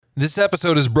This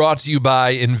episode is brought to you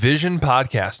by Envision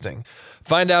Podcasting.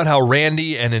 Find out how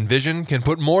Randy and Envision can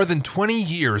put more than 20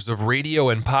 years of radio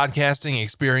and podcasting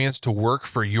experience to work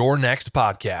for your next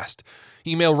podcast.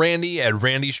 Email Randy at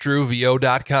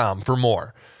randystreuvo.com for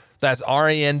more. That's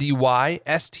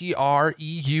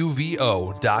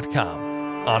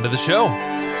RandyStreuvo.com. On to the show.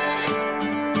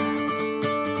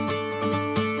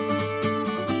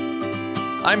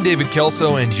 I'm David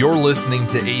Kelso, and you're listening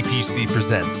to APC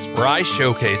Presents, where I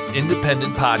showcase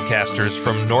independent podcasters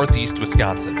from Northeast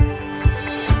Wisconsin.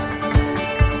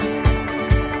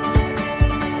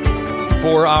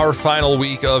 For our final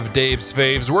week of Dave's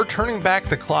Faves, we're turning back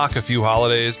the clock a few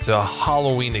holidays to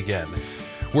Halloween again.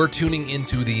 We're tuning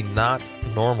into the Not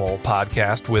Normal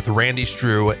podcast with Randy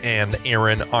Strew and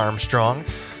Aaron Armstrong,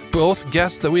 both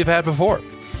guests that we've had before.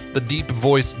 The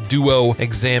deep-voiced duo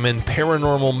examine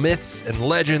paranormal myths and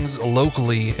legends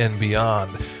locally and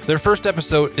beyond. Their first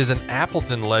episode is an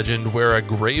Appleton legend where a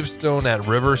gravestone at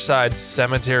Riverside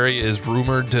Cemetery is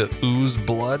rumored to ooze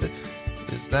blood.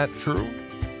 Is that true?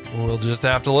 We'll just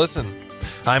have to listen.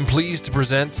 I'm pleased to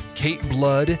present Kate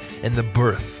Blood and the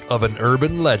birth of an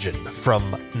urban legend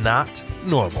from Not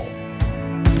Normal.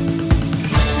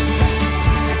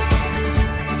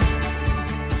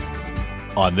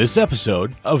 On this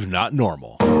episode of Not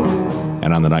Normal.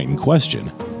 And on the night in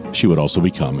question, she would also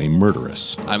become a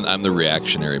murderess. I'm the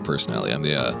reactionary personality. I'm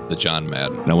the John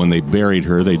Madden. Now, when they buried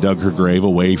her, they dug her grave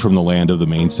away from the land of the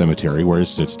main cemetery where it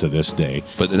sits to this day.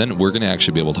 But then we're going to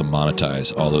actually be able to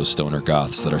monetize all those stoner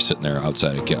goths that are sitting there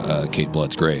outside of Kate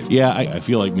Blood's grave. Yeah, I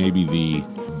feel like maybe the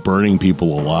burning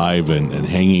people alive and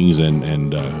hangings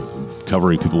and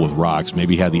covering people with rocks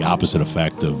maybe had the opposite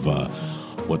effect of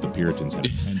what the Puritans had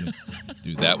intended.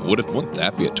 Dude, wouldn't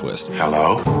that be a twist?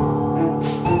 Hello?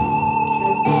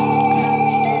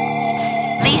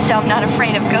 Lisa, I'm not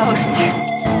afraid of ghosts.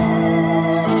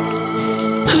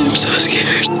 I'm so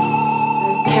scared.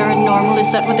 Paranormal,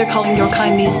 is that what they're calling your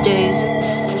kind these days?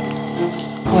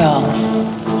 Well,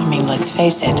 I mean, let's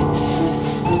face it.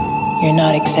 You're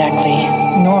not exactly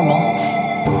normal,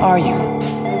 are you?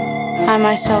 I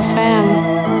myself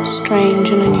am strange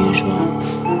and unusual.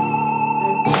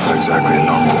 It's not exactly a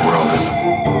normal world, is it?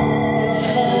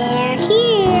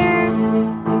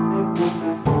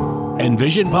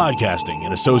 Envision Podcasting,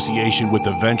 in association with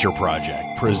the Venture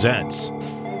Project, presents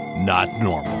Not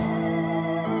Normal.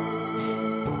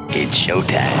 It's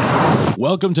showtime.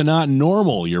 Welcome to Not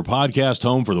Normal, your podcast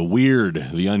home for the weird,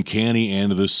 the uncanny,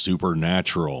 and the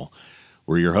supernatural.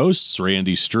 We're your hosts,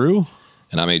 Randy Strew.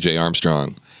 And I'm AJ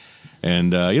Armstrong.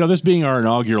 And, this being our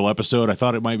inaugural episode, I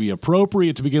thought it might be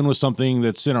appropriate to begin with something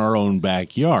that's in our own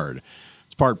backyard.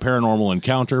 It's part paranormal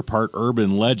encounter, part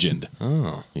urban legend.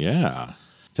 Oh. Yeah.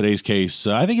 Today's case,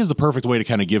 I think, is the perfect way to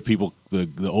kind of give people the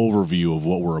overview of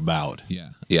what we're about. Yeah.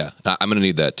 I'm going to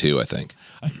need that too, I think.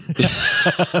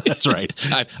 That's right.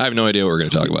 I have no idea what we're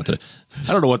going to talk about today.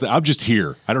 I don't know I'm just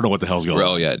here. I don't know what the hell's going on.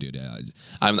 Oh, yeah, dude. Yeah.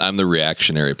 I'm the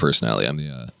reactionary personality. I'm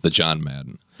the John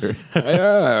Madden.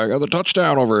 Yeah, I got the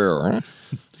touchdown over here. Huh?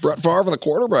 Brett Favre, the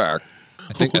quarterback.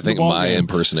 I think my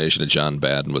impersonation of John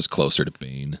Madden was closer to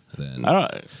Bane than...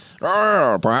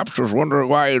 perhaps was wondering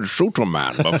why he'd shoot a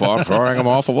man before throwing him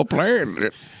off of a plane.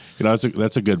 That's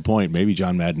a good point. Maybe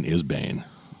John Madden is Bane.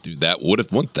 Dude,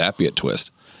 wouldn't that be a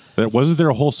twist? Wasn't there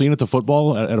a whole scene at a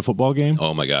football game?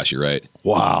 Oh my gosh, you're right.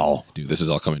 Wow. Dude, this is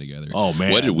all coming together. Oh,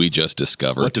 man. What did we just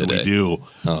discover today? What did we do?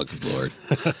 Oh, good Lord.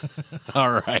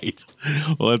 All right.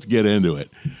 Well, let's get into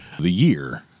it. The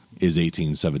year is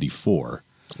 1874.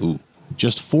 Ooh.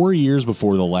 Just 4 years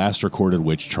before the last recorded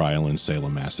witch trial in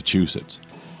Salem, Massachusetts.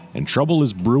 And trouble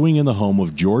is brewing in the home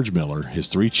of George Miller, his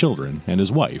 3 children, and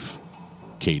his wife,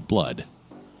 Kate Blood.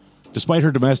 Despite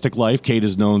her domestic life, Kate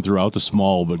is known throughout the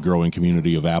small but growing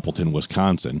community of Appleton,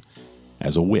 Wisconsin,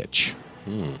 as a witch.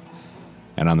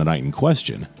 And on the night in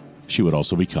question, she would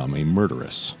also become a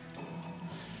murderess.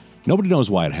 Nobody knows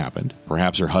why it happened.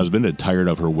 Perhaps her husband had tired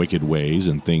of her wicked ways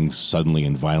and things suddenly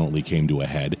and violently came to a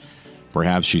head.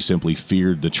 Perhaps she simply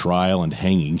feared the trial and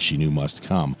hanging she knew must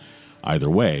come. Either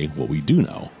way, what we do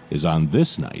know is on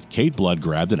this night, Kate Blood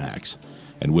grabbed an axe,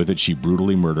 and with it she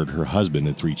brutally murdered her husband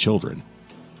and 3 children,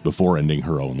 before ending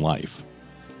her own life.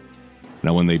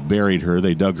 Now, when they buried her,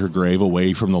 they dug her grave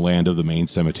away from the land of the main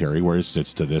cemetery where it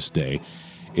sits to this day,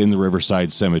 in the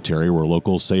Riverside Cemetery, where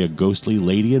locals say a ghostly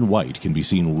lady in white can be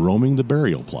seen roaming the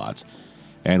burial plots,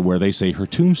 and where they say her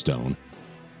tombstone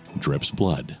drips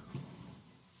blood.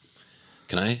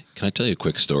 Can I tell you a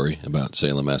quick story about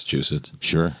Salem, Massachusetts?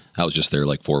 Sure. I was just there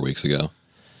like 4 weeks ago.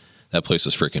 That place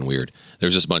was freaking weird.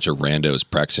 There's just a bunch of randos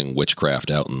practicing witchcraft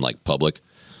out in like public.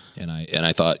 And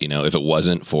I thought, if it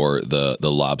wasn't for the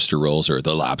lobster rolls, or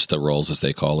the lobster rolls as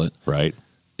they call it, right,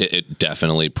 it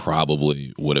definitely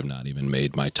probably would have not even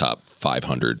made my top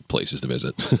 500 places to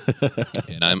visit.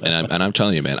 and I'm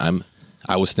telling you, man,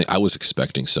 I was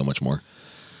expecting so much more.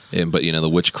 But the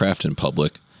witchcraft in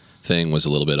public thing was a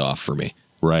little bit off for me.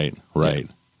 Right.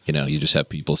 You just have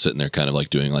people sitting there kind of like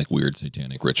doing like weird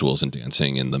satanic rituals and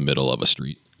dancing in the middle of a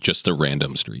street, just a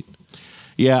random street.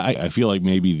 Yeah, I feel like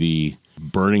maybe the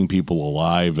burning people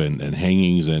alive and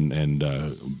hangings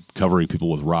and covering people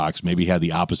with rocks maybe had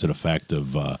the opposite effect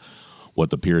of what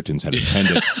the Puritans had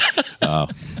intended.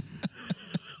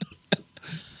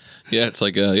 Yeah, it's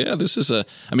like, this is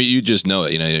you just know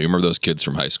it. You remember those kids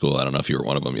from high school? I don't know if you were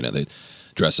one of them. They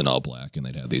dress in all black and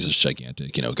they'd have these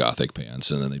gigantic, gothic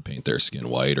pants, and then they'd paint their skin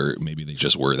white, or maybe they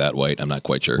just were that white. I'm not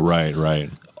quite sure. Right.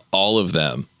 All of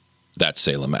them, that's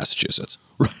Salem, Massachusetts.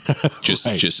 Just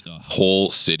a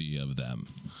whole city of them.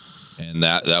 And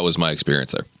that was my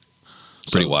experience there.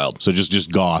 Pretty wild. So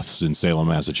just goths in Salem,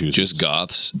 Massachusetts. Just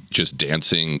goths, just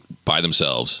dancing by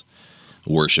themselves,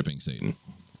 worshiping Satan.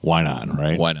 Why not,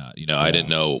 right? Why not? I didn't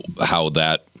know how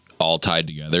that all tied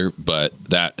together, but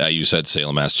you said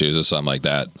Salem, Massachusetts, so I'm like,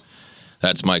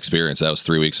 that's my experience. That was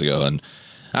 3 weeks ago, and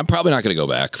I'm probably not going to go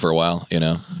back for a while,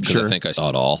 because Sure. I think I saw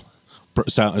it all.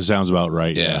 Sounds about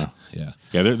right. Yeah.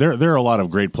 There are a lot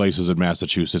of great places in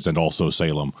Massachusetts and also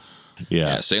Salem.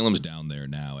 Yeah, Salem's down there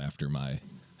now after my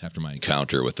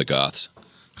encounter with the goths.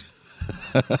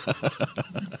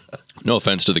 No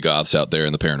offense to the goths out there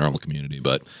in the paranormal community,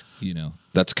 but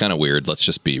that's kind of weird. Let's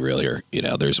just be real here.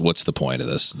 What's the point of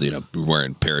this?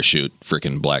 Wearing parachute,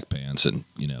 freaking black pants, and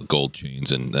gold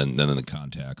chains, and then the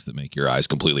contacts that make your eyes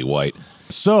completely white.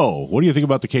 So, what do you think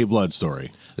about the Cape Blood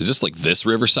story? Is this like this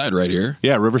Riverside right here?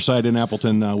 Yeah, Riverside in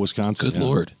Appleton, Wisconsin. Good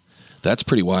Lord, that's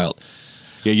pretty wild.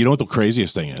 Yeah, you know what the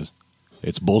craziest thing is?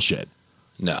 It's bullshit.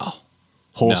 No.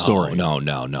 Whole story. No.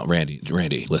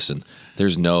 Randy, listen.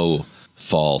 There's no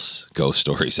false ghost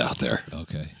stories out there.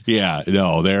 Okay. Yeah,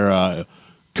 no, they're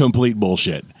complete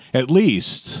bullshit. At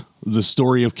least the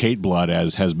story of Kate Blood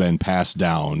has been passed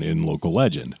down in local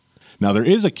legend. Now, there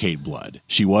is a Kate Blood.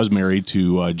 She was married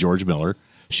to George Miller.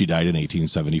 She died in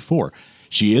 1874.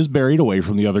 She is buried away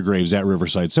from the other graves at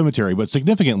Riverside Cemetery, but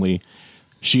significantly,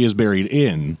 she is buried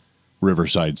in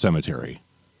Riverside Cemetery.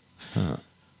 Huh.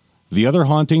 The other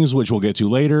hauntings, which we'll get to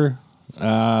later,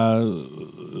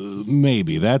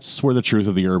 maybe. That's where the truth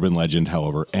of the urban legend,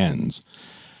 however, ends.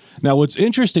 Now, what's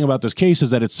interesting about this case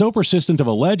is that it's so persistent of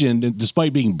a legend,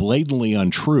 despite being blatantly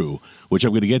untrue, which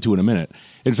I'm going to get to in a minute.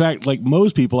 In fact, like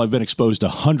most people, I've been exposed to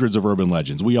hundreds of urban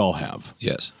legends. We all have.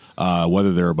 Yes.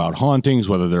 Whether they're about hauntings,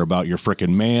 whether they're about your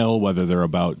frickin' mail, whether they're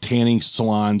about tanning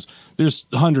salons, there's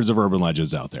hundreds of urban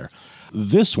legends out there.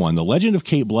 This one, the legend of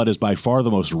Kate Blood, is by far the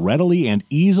most readily and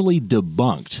easily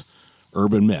debunked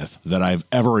urban myth that I've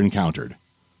ever encountered.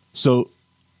 So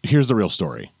here's the real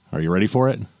story. Are you ready for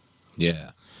it?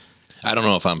 Yeah. I don't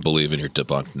know if I'm believing your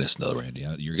debunkedness, though, Randy.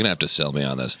 You're going to have to sell me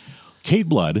on this. Kate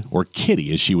Blood, or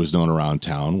Kitty as she was known around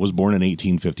town, was born in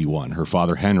 1851. Her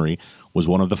father, Henry, was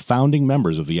one of the founding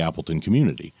members of the Appleton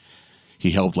community.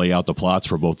 He helped lay out the plots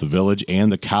for both the village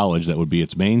and the college that would be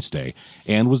its mainstay,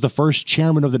 and was the first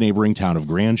chairman of the neighboring town of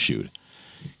Grand Chute.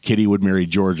 Kitty would marry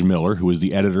George Miller, who was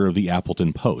the editor of the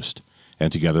Appleton Post,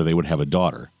 and together they would have a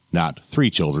daughter. Not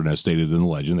 3 children, as stated in the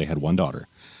legend. They had one daughter.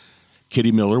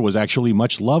 Kitty Miller was actually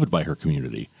much loved by her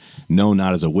community, known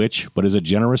not as a witch, but as a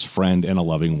generous friend and a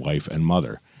loving wife and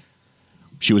mother.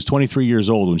 She was 23 years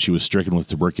old when she was stricken with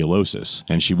tuberculosis,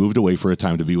 and she moved away for a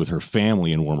time to be with her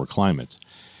family in warmer climates.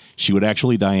 She would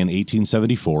actually die in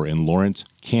 1874 in Lawrence,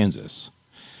 Kansas.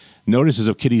 Notices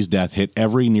of Kitty's death hit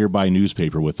every nearby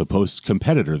newspaper, with the Post's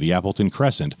competitor, the Appleton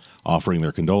Crescent, offering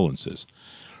their condolences.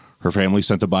 Her family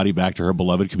sent the body back to her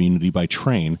beloved community by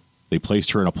train. They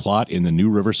placed her in a plot in the new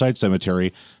Riverside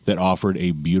Cemetery that offered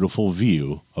a beautiful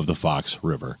view of the Fox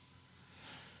River.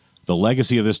 The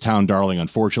legacy of this town darling,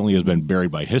 unfortunately, has been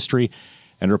buried by history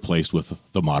and replaced with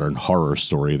the modern horror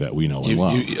story that we know and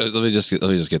love. Let me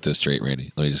just get this straight,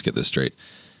 Randy. Let me just get this straight.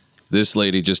 This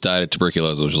lady just died of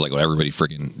tuberculosis, which is like what everybody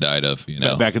freaking died of.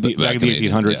 Back in the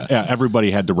 1800s, yeah,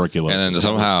 everybody had tuberculosis. And then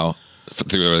somehow,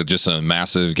 through just a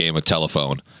massive game of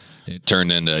telephone, it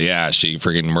turned into, she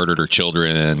freaking murdered her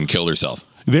children and killed herself.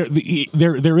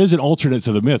 There is an alternate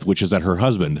to the myth, which is that her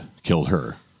husband killed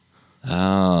her.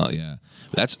 Oh, yeah.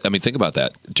 Think about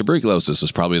that. Tuberculosis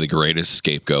is probably the greatest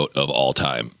scapegoat of all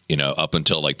time, up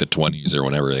until like the 20s or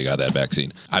whenever they got that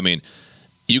vaccine. I mean,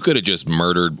 you could have just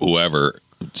murdered whoever,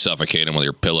 suffocate him with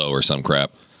your pillow or some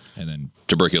crap, and then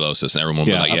tuberculosis, and everyone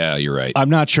would be like, yeah, you're right. I'm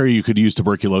not sure you could use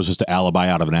tuberculosis to alibi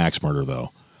out of an axe murder,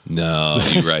 though. No,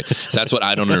 you're right. That's what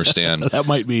I don't understand. That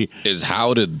might be. Is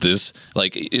how did this,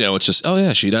 like, it's just, oh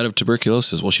yeah, she died of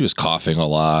tuberculosis. Well, she was coughing a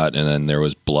lot, and then there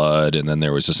was blood, and then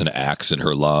there was just an axe in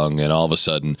her lung, and all of a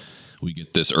sudden we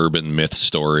get this urban myth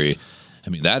story. I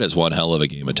mean, that is one hell of a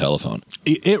game of telephone.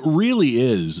 It really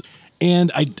is.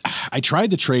 And I tried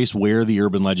to trace where the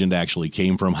urban legend actually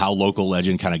came from, how local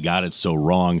legend kind of got it so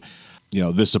wrong.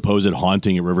 This supposed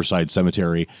haunting at Riverside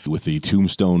Cemetery with the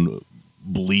tombstone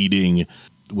bleeding,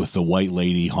 with the white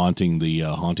lady haunting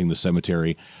the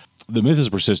cemetery. The myth has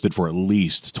persisted for at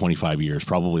least 25 years,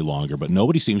 probably longer, but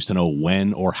nobody seems to know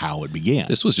when or how it began.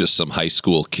 This was just some high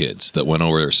school kids that went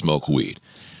over there to smoke weed.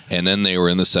 And then they were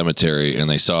in the cemetery and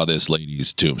they saw this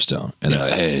lady's tombstone. And they're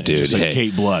like, hey, dude, hey,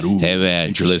 Kate Blood. Ooh, hey,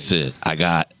 man, listen,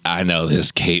 I know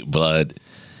this Kate Blood.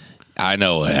 I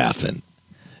know what happened.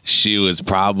 She was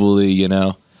probably,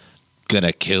 going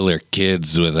to kill her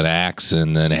kids with an axe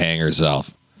and then hang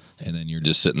herself. And then you're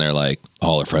just sitting there like,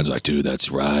 all her friends are like, dude, that's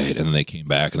right. And then they came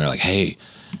back and they're like, hey,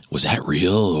 was that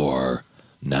real or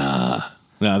nah?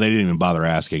 No, they didn't even bother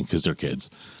asking because they're kids.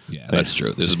 Yeah, that's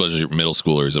true. This is a bunch of middle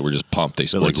schoolers that were just pumped. They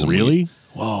like, some really? Weed.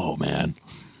 Whoa, man.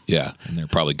 Yeah, and they're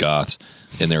probably goths.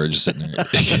 And they were just sitting there.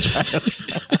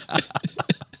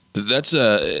 That's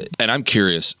and I'm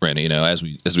curious, Randy, as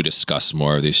we discuss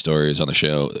more of these stories on the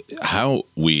show, how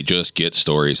we just get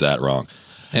stories that wrong.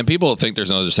 And people think there's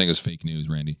no such thing as fake news,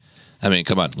 Randy. I mean,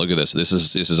 come on, look at this. This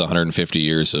is 150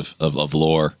 years of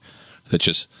lore that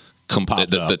just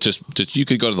that you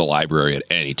could go to the library at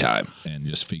any time and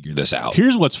just figure this out.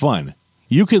 Here's what's fun.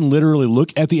 You can literally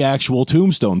look at the actual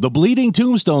tombstone, the bleeding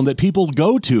tombstone that people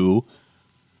go to,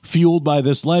 fueled by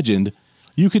this legend.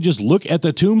 You could just look at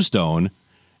the tombstone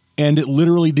and it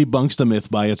literally debunks the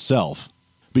myth by itself.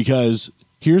 Because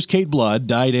here's Kate Blood,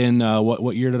 died in,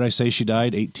 what year did I say she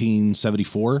died?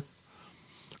 1874?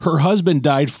 Her husband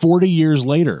died 40 years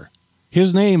later.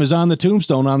 His name is on the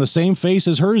tombstone on the same face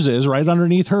as hers is, right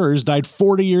underneath hers, died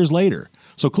 40 years later.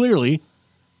 So clearly,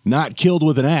 not killed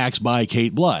with an axe by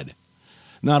Kate Blood.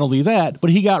 Not only that,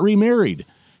 but he got remarried.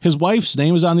 His wife's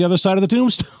name is on the other side of the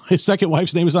tombstone. His second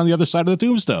wife's name is on the other side of the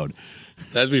tombstone.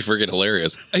 That'd be freaking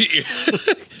hilarious.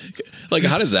 Like,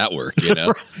 how does that work,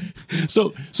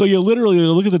 So you literally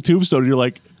look at the tombstone and you're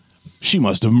like, she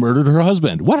must have murdered her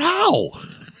husband. What? How?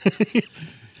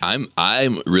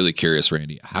 I'm really curious,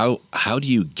 Randy. How do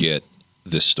you get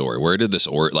this story? Where did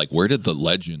the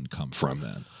legend come from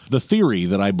then? The theory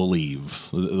that I believe,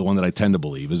 the one that I tend to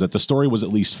believe, is that the story was at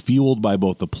least fueled by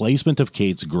both the placement of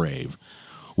Kate's grave,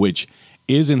 which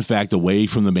is in fact away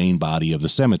from the main body of the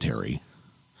cemetery.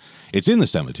 It's in the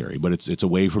cemetery, but it's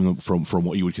away from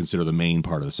what you would consider the main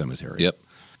part of the cemetery. Yep.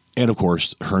 And of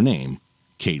course, her name,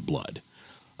 Kate Blood.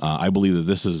 I believe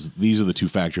that these are the two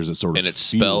factors that sort of, and it's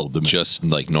spelled just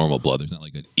like normal blood. There's not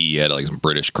like an E at like some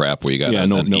British crap where you got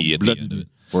an E at blood, the end of it,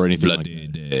 or anything blood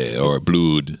like that. Or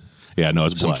blood. Yeah, no,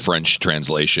 it's some blood. French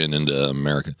translation into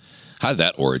America. How did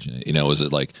that originate? Was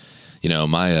it like,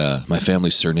 my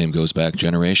family's surname goes back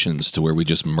generations to where we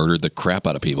just murdered the crap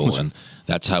out of people, and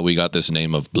that's how we got this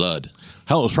name of Blood.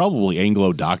 Hell, it was probably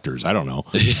Anglo doctors. I don't know.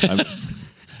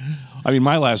 I mean,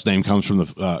 my last name comes from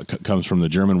the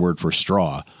German word for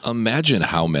straw. Imagine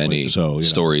how many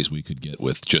stories we could get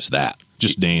with just that.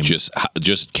 Just names.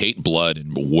 Just Kate Blood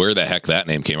and where the heck that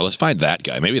name came from. Let's find that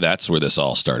guy. Maybe that's where this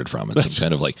all started from. It's some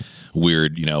kind of like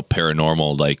weird,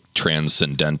 paranormal, like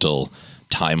transcendental,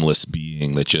 timeless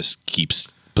being that just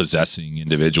keeps possessing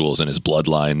individuals in his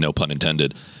bloodline, no pun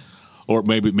intended. Or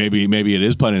maybe it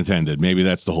is pun intended. Maybe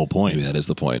that's the whole point. Maybe that is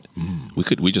the point.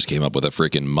 We just came up with a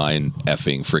freaking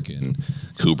mind-effing freaking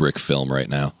Kubrick film right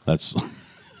now. That's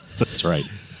right.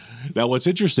 Now, what's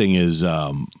interesting is,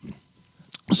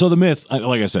 so the myth,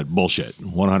 like I said, bullshit,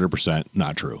 100%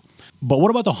 not true. But what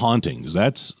about the hauntings?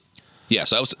 That's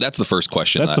the first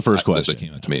question. That's the first question that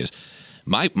came up to me is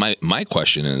my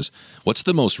question is, what's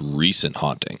the most recent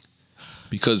haunting?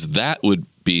 Because that would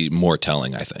be more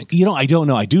telling, I think. I don't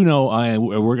know. I do know. I'm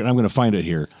going to find it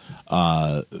here.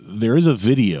 There is a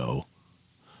video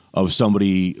of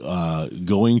somebody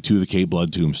going to the Kate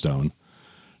Blood tombstone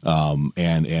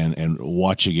and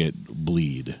watching it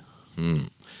bleed.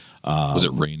 Was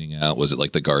it raining out? Was it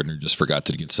like the gardener just forgot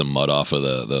to get some mud off of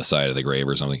the side of the grave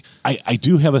or something? I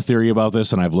do have a theory about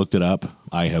this, and I've looked it up.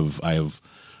 I have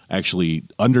actually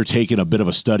undertaken a bit of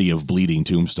a study of bleeding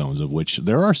tombstones, of which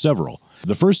there are several.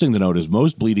 The first thing to note is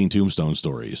most bleeding tombstone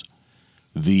stories,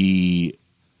 the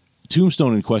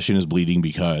tombstone in question is bleeding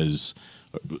because,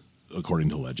 according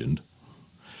to legend,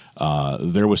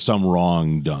 there was some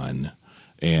wrong done,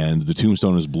 and the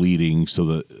tombstone is bleeding so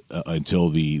that until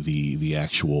the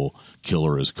actual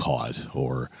killer is caught,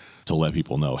 or to let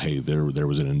people know, hey, there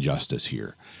was an injustice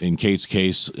here. In Kate's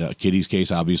case, Kitty's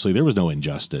case, obviously there was no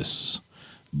injustice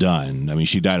done. I mean,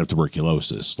 she died of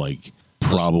tuberculosis, like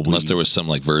probably unless there was some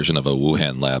like version of a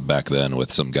Wuhan lab back then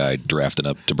with some guy drafting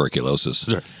up tuberculosis.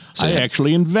 I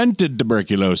actually invented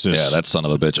tuberculosis. Yeah, that son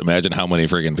of a bitch. Imagine how many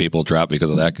freaking people dropped because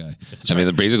of that guy. I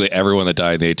mean, basically everyone that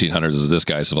died in the 1800s is this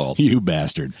guy's fault. You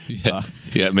bastard.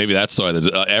 Yeah, maybe that's why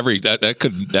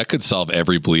that could solve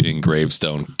every bleeding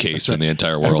gravestone case in the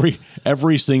entire world.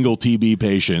 Every single TB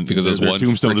patient, because there's one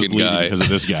tombstone is freaking bleeding guy because of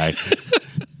this guy.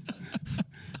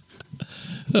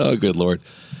 Oh, good Lord.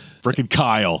 Freaking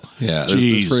Kyle. Yeah, there's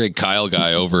this freaking Kyle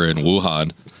guy over in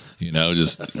Wuhan,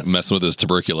 just messing with his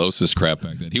tuberculosis crap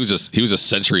back then. He was just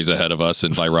centuries ahead of us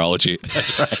in virology.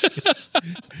 That's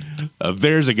right.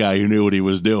 There's a guy who knew what he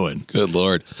was doing. Good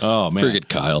Lord. Oh, man. Friggin'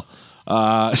 Kyle.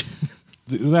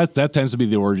 That tends to be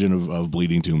the origin of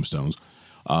bleeding tombstones.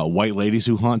 White ladies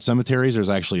who haunt cemeteries, there's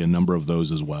actually a number of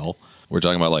those as well. We're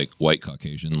talking about like white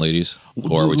Caucasian ladies?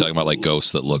 Or are we talking about like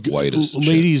ghosts that look white as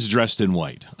ladies shit? Dressed in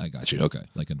white. I got you. Okay.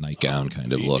 Like a nightgown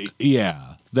kind of look.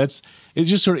 Yeah. It's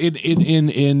just sort of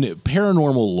in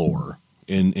paranormal lore,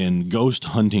 in ghost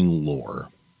hunting lore,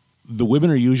 the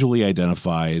women are usually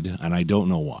identified, and I don't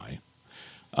know why,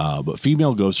 but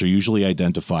female ghosts are usually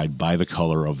identified by the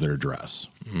color of their dress.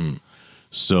 Mm.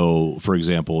 So, for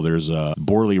example, there's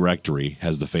Borley Rectory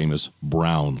has the famous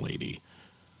brown lady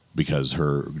because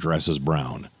her dress is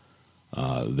brown.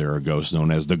 There are ghosts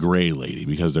known as the gray lady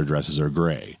because their dresses are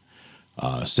gray.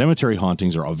 Cemetery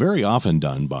hauntings are very often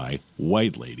done by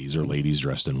white ladies or ladies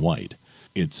dressed in white.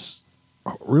 It's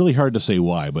really hard to say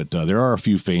why, but there are a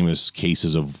few famous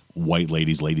cases of white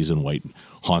ladies in white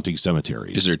haunting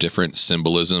cemeteries. Is there different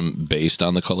symbolism based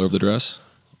on the color of the dress?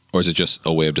 Or is it just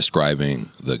a way of describing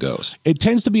the ghost? It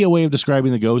tends to be a way of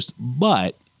describing the ghost,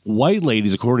 but white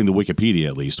ladies, according to Wikipedia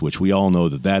at least, which we all know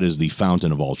that is the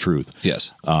fountain of all truth.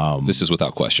 Yes. This is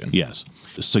without question. Yes.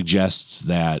 Suggests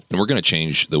that... And we're going to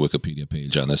change the Wikipedia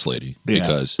page on this lady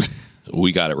because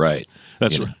we got it right.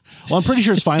 That's right. Well, I'm pretty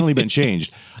sure it's finally been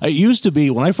changed. It used to be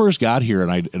when I first got here,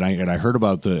 and I heard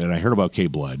about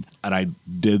Kate Blood, and I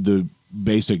did the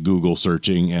basic Google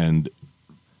searching and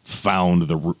found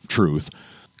the truth.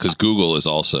 Because Google is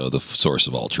also the source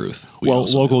of all truth.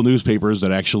 Local newspapers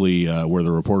that actually, where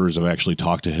the reporters have actually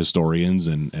talked to historians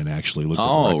and actually looked at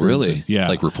the records. Oh, really? Yeah.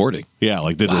 Like reporting? Yeah,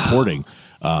 like did reporting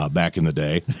back in the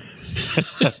day.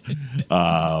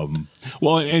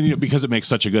 Well, and because it makes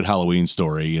such a good Halloween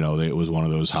story, it was one of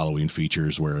those Halloween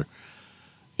features where,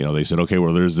 they said, okay,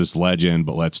 well, there's this legend,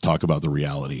 but let's talk about the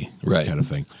reality, right? Kind of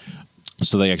thing.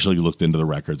 So they actually looked into the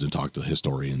records and talked to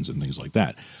historians and things like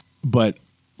that. But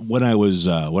when I was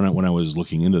when I was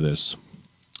looking into this,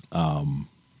 I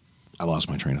lost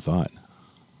my train of thought.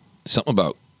 Something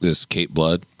about this Kate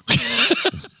Blood.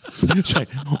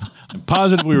 I'm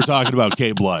positive we were talking about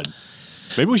Kate Blood.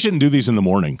 Maybe we shouldn't do these in the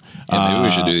morning. Yeah, maybe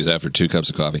we should do these after 2 cups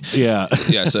of coffee. Yeah.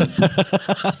 Yeah. So,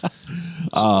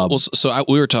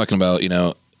 we were talking about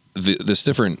this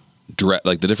different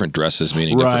the different dresses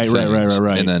meaning different things.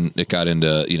 Right. And then it got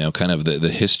into kind of the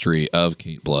history of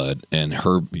Kate Blood and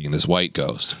her being this white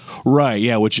ghost. Right.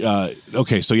 Yeah. Which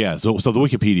okay. So yeah. So the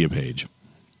Wikipedia page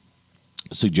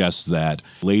suggests that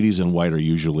ladies in white are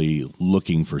usually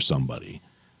looking for somebody,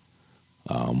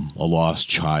 a lost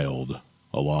child,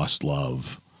 a lost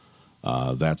love,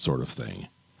 that sort of thing.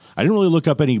 I didn't really look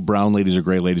up any brown ladies or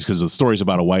gray ladies because the story's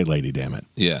about a white lady. Damn it.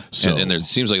 Yeah. So, and there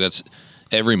seems like that's.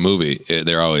 Every movie,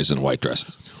 they're always in white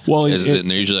dresses. Well, and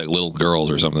they're usually like little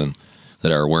girls or something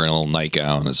that are wearing a little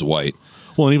nightgown that's white.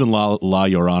 Well, and even La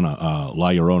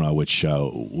Llorona, which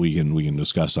we can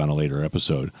discuss on a later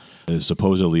episode, is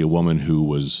supposedly a woman who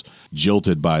was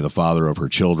jilted by the father of her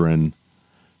children,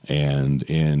 and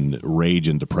in rage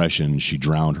and depression, she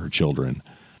drowned her children,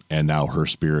 and now her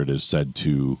spirit is said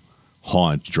to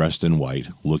haunt, dressed in white,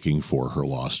 looking for her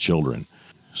lost children.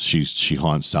 She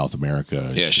haunts South America.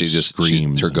 Yeah, she just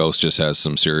screams. Her ghost just has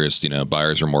some serious,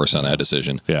 buyer's remorse on that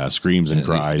decision. Yeah, screams and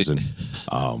cries and,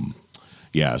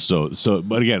 yeah. So,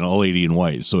 but again, a lady in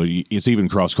white. So it's even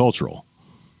cross cultural.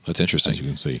 That's interesting. As you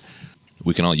can see,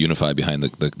 we can all unify behind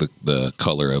the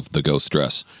color of the ghost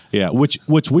dress. Yeah.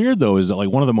 What's weird though is that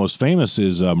like one of the most famous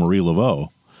is Marie Laveau.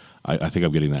 I think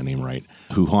I'm getting that name right.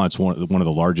 Who haunts one of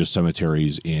the largest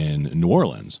cemeteries in New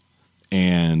Orleans.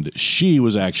 And she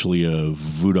was actually a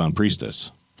voodoo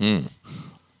priestess,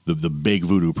 the big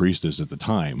voodoo priestess at the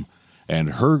time.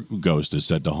 And her ghost is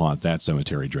said to haunt that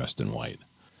cemetery dressed in white.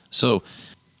 So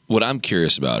what I'm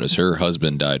curious about is her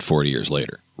husband died 40 years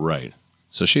later. Right.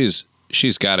 So she's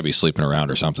she's got to be sleeping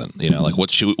around or something. You know, like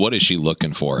what is she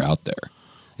looking for out there?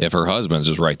 If her husband's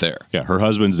just right there. Yeah, her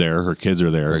husband's there. Her kids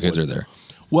are there. Her kids are there.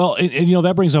 Well, and you know,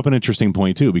 that brings up an interesting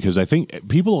point too, because I think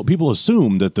people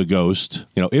assume that the ghost,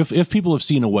 you know, if people have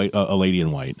seen a lady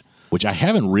in white, which I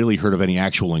haven't really heard of any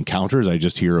actual encounters. I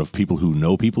just hear of people who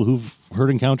know people who've heard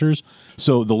encounters.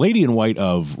 So the lady in white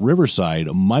of Riverside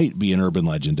might be an urban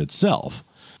legend itself.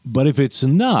 But if it's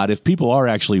not, if people are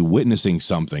actually witnessing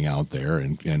something out there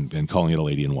and calling it a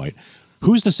lady in white,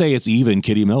 who's to say it's even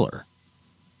Kitty Miller?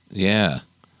 Yeah.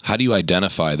 How do you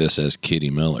identify this as Kitty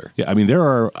Miller? Yeah, I mean, there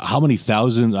are how many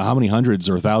hundreds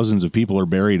or thousands of people are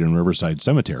buried in Riverside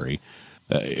Cemetery?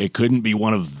 It couldn't be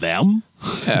one of them?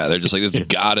 Yeah, they're just like, it's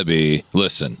got to be.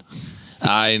 Listen,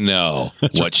 I know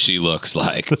what she looks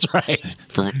like. That's right.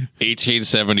 From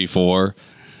 1874,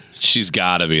 she's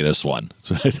got to be this one.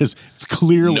 It's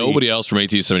clearly nobody else from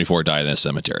 1874 died in this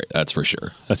cemetery. That's for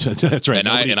sure. That's right.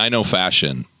 And I know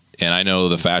fashion, and I know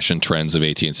the fashion trends of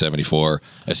 1874,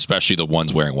 especially the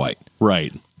ones wearing white.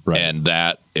 Right. And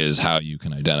that is how you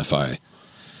can identify.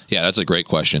 Yeah, that's a great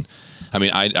question. I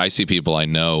mean, I see people I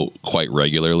know quite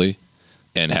regularly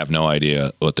and have no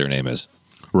idea what their name is.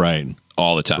 Right.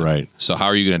 All the time. Right. So how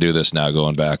are you going to do this now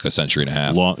going back a century and a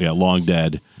half? Long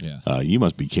dead. Yeah. You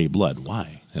must be Kate Blood.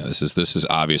 Why? Yeah, this is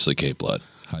obviously Kate Blood.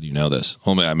 How do you know this?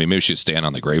 Well, I mean, maybe she'd stand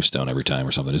on the gravestone every time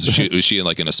or something. Is she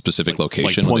in a specific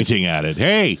location? Like pointing at it.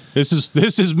 Hey, this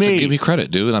is me. Like, give me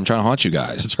credit, dude. I'm trying to haunt you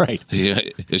guys. That's right. Yeah.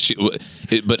 Is she?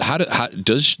 But how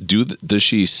does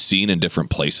she seen in different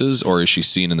places, or is she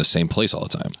seen in the same place all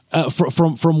the time?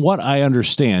 From what I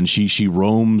understand, she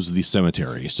roams the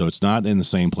cemetery, so it's not in the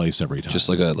same place every time. Just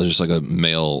like a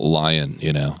male lion,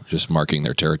 just marking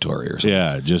their territory or something.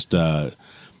 Yeah. Just.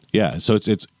 Yeah, so it's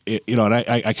and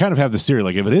I kind of have this theory,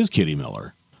 like if it is Kitty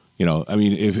Miller, I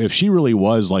mean, if she really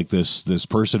was like this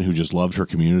person who just loved her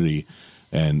community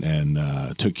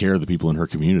and took care of the people in her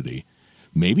community,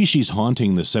 maybe she's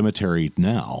haunting the cemetery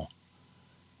now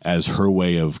as her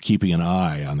way of keeping an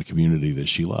eye on the community that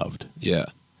she loved. Yeah,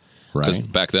 right. Because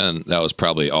back then, that was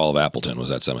probably all of Appleton was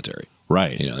that cemetery.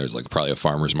 Right. There's probably a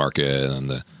farmer's market and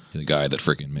the guy that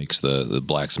freaking makes the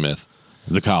blacksmith.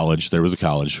 The college. There was a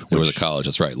college. There was a college.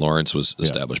 That's right. Lawrence was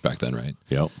established back then, right?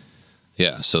 Yep.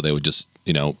 Yeah. So they would just,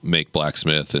 make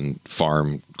blacksmith and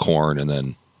farm corn, and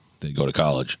then they'd go to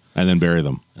college. And then bury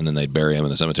them. And then they'd bury them in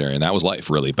the cemetery. And that was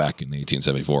life, really, back in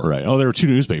 1874. Right. Oh, there were 2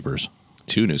 newspapers.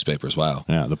 2 newspapers. Wow.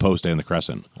 Yeah, the Post and the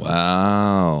Crescent.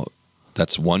 Wow.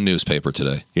 That's 1 newspaper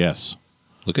today. Yes.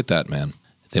 Look at that, man.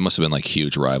 They must have been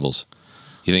huge rivals.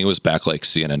 You think it was back like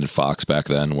CNN and Fox back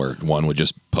then, where one would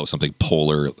just post something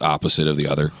polar opposite of the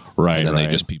other, right? And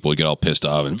then people would get all pissed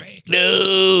off and fake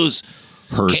news.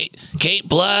 Kate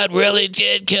Blood really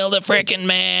did kill the freaking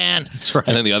man. That's right.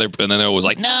 And then there was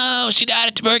like, no, she died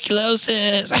of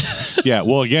tuberculosis. Yeah.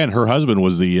 Well, again, her husband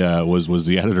was the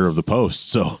editor of the Post,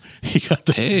 so he got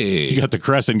the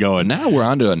Crescent going. Now we're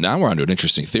onto an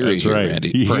interesting theory. That's here, right.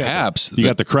 Randy. Perhaps you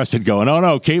got the Crescent going. Oh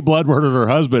no, Kate Blood murdered her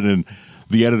husband, and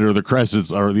the editor of the Crescent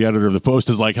or the editor of the Post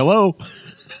is like, hello,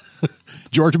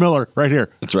 George Miller, right here.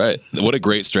 That's right. What a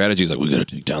great strategy. He's like, we got to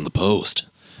take down the Post.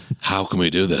 How can we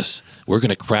do this? We're going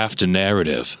to craft a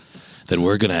narrative that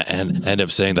we're going to end up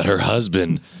saying that her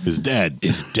husband is dead.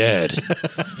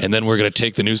 And then we're going to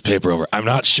take the newspaper over. I'm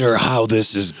not sure how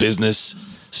this is business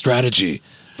strategy,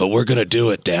 but we're going to do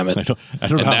it, damn it. I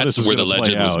don't know how this is where the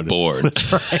legend was born.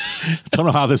 That's right. I don't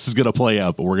know how this is going to play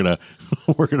out, but we're going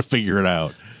to figure it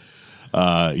out.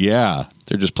 Yeah.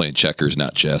 They're just playing checkers,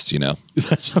 not chess,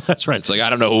 That's right. It's like, I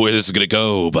don't know where this is going to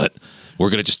go, but we're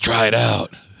going to just try it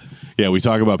out. Yeah, we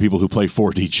talk about people who play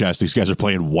 4D chess. These guys are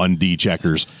playing 1D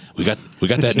checkers. We got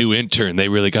that new intern. They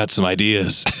really got some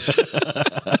ideas.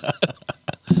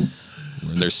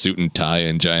 Wearing their suit and tie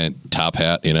and giant top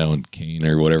hat, and cane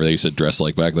or whatever they used to dress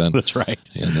like back then. That's right.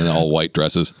 And then all white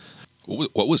dresses.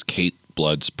 What was Kate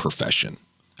Blood's profession?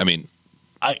 I mean,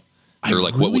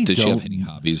 did she have any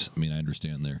hobbies? I mean, I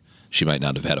understand she might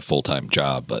not have had a full-time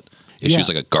job, but if she was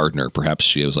like a gardener, perhaps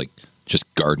she was like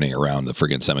just gardening around the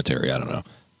friggin' cemetery. I don't know.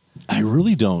 I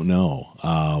really don't know.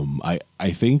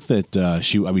 I think that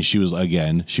she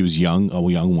was young, a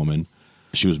young woman.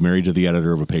 She was married to the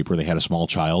editor of a paper. They had a small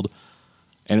child,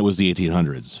 and it was the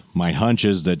 1800s. My hunch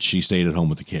is that she stayed at home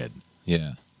with the kid.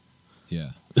 Yeah.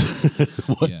 Yeah.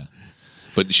 Yeah.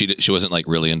 But she wasn't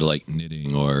really into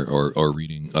knitting or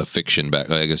reading a fiction back.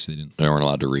 I guess they weren't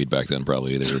allowed to read back then,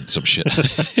 probably either. Some shit.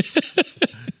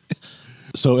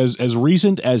 So as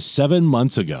recent as 7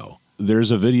 months ago,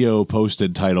 there's a video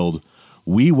posted titled,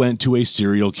 "We went to a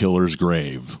serial killer's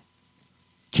grave,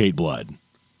 Kate Blood."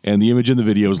 And the image in the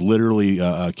video is literally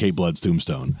Kate Blood's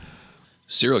tombstone.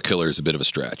 Serial killer is a bit of a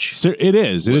stretch. It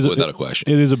is. Without a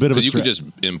question. It is a bit of a stretch. stretch. You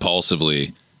could just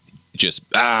impulsively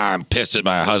I'm pissed at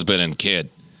my husband and kid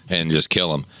and just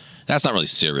kill him. That's not really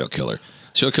serial killer.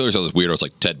 Serial killers are those weirdos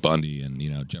like Ted Bundy and,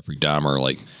 Jeffrey Dahmer.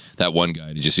 Like that one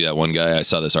guy. Did you see that one guy? I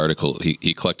saw this article.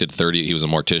 He collected 30. He was a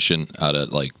mortician out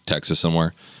of like Texas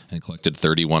somewhere and collected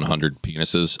 3,100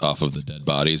 penises off of the dead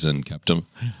bodies and kept them.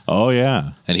 Oh,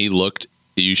 yeah. And he looked.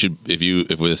 You should,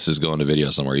 if this is going to video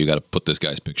somewhere, you got to put this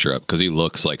guy's picture up because he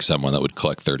looks like someone that would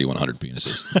collect 3,100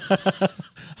 penises.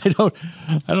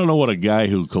 I don't know what a guy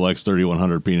who collects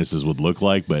 3,100 penises would look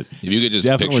like, but if you could just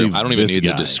picture him, I don't even need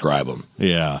to describe him.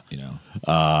 Yeah,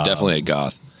 definitely a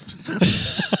goth.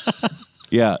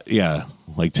 yeah,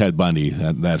 like Ted Bundy,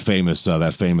 that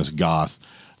famous goth.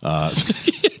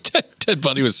 Ted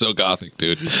Bundy was so gothic,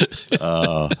 dude.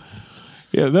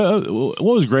 Yeah, what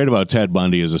was great about Ted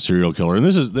Bundy as a serial killer, and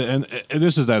this is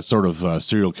that sort of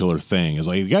serial killer thing, is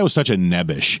like the guy was such a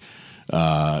nebbish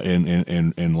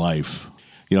in life,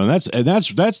 and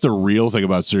that's the real thing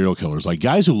about serial killers. Like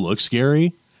guys who look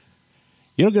scary,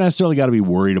 you don't necessarily got to be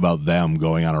worried about them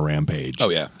going on a rampage. Oh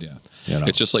yeah.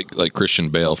 It's just like Christian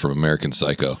Bale from American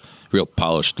Psycho, real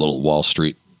polished little Wall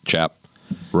Street chap,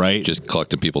 right? Just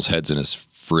collecting people's heads in his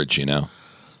fridge,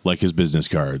 like his business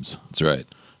cards. That's right.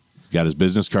 Got his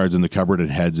business cards in the cupboard and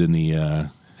heads in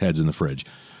the fridge.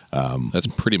 That's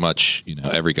pretty much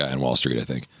every guy on Wall Street, I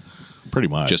think. Pretty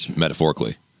much, just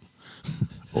metaphorically.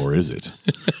 Or is it?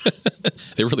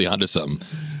 They're really onto something.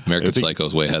 American Psycho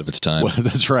is way ahead of its time. Well,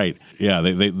 that's right. Yeah,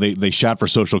 they shot for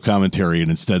social commentary, and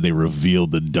instead they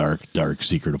revealed the dark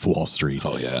secret of Wall Street.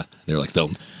 Oh yeah, they're like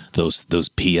those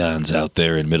peons out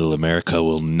there in Middle America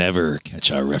will never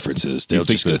catch our references. They're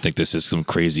just going to think this is some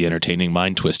crazy, entertaining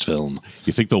mind twist film.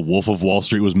 You think the Wolf of Wall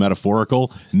Street was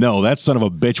metaphorical? No, that son of a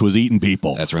bitch was eating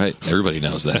people. That's right. Everybody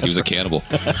knows that. He was a cannibal.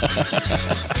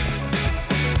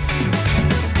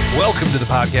 Welcome to the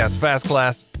podcast, Fast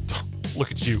Class.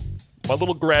 Look at you, my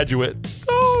little graduate.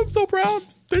 Oh, I'm so proud.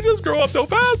 They just grow up so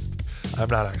fast. I'm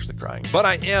not actually crying, but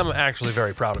I am actually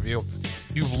very proud of you.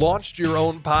 You've launched your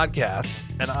own podcast,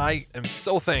 and I am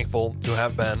so thankful to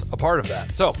have been a part of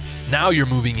that. So now you're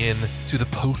moving in to the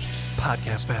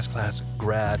post-podcast Fast Class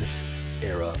grad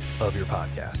era of your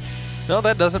podcast. No,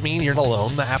 that doesn't mean you're not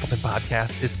alone. The Appleton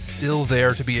Podcast is still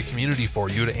there to be a community for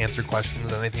you to answer questions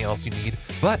and anything else you need.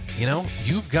 But,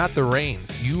 you've got the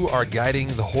reins. You are guiding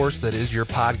the horse that is your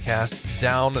podcast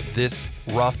down this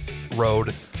rough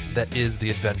road that is the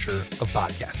adventure of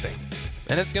podcasting.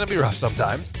 And it's going to be rough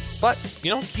sometimes, but,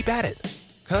 keep at it,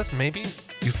 because maybe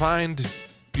you find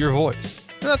your voice.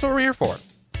 And that's what we're here for.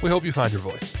 We hope you find your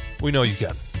voice. We know you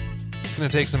can. It's going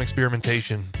to take some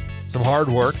experimentation, some hard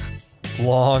work,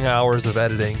 long hours of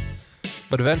editing,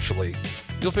 but eventually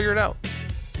you'll figure it out.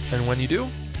 And when you do,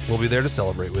 we'll be there to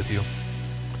celebrate with you.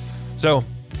 So,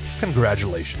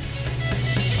 congratulations.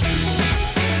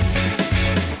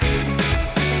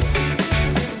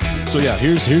 So yeah,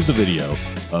 here's the video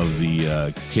of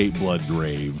the Kate Blood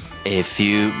grave. A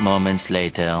few moments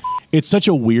later. It's such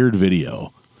a weird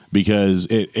video because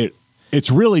it's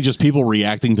really just people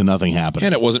reacting to nothing happening.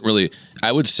 And it wasn't really,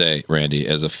 I would say, Randy,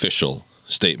 as official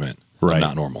statement, right.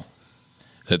 Not normal.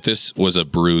 That this was a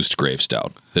bruised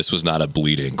gravestone. This was not a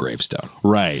bleeding gravestone.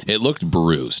 Right. It looked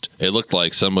bruised. It looked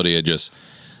like somebody had just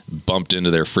bumped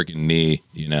into their freaking knee,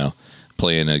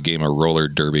 playing a game of roller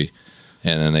derby.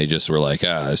 And then they just were like,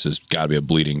 this has got to be a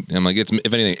bleeding. I'm like, it's,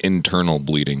 if anything, internal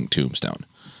bleeding tombstone.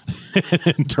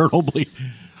 Internal bleed.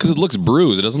 Because it looks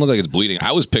bruised. It doesn't look like it's bleeding.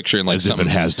 I was picturing like as something.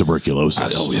 If it has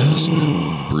tuberculosis. Oh, yes.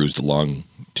 Bruised lung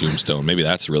tombstone. Maybe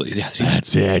that's really. Yeah, see,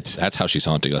 that's it. That's how she's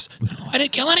haunting us. I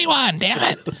didn't kill anyone. Damn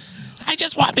it. I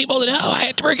just want people to know I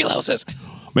had tuberculosis.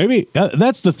 Maybe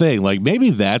that's the thing. Like,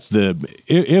 maybe that's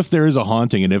if there is a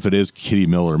haunting and if it is Kitty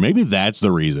Miller, maybe that's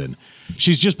the reason.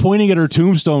 She's just pointing at her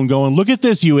tombstone going, look at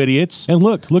this, you idiots. And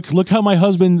look how my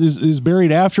husband is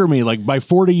buried after me, like by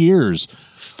 40 years.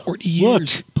 40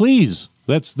 years. Look, please.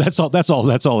 That's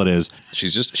all it is.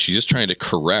 She's just trying to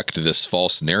correct this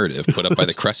false narrative put up by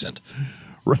the Crescent.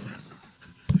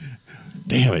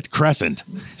 Damn it, Crescent.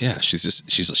 Yeah,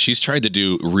 she's trying to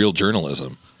do real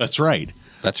journalism. That's right.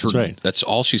 That's her. Right. That's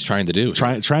all she's trying to do.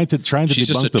 Trying to she's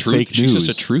debunk the fake news. She's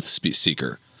just a truth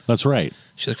seeker. That's right.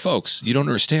 She's like, folks, you don't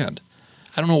understand.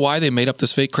 I don't know why they made up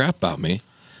this fake crap about me.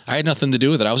 I had nothing to do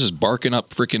with it. I was just barking up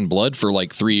freaking blood for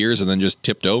like 3 years and then just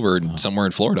tipped over somewhere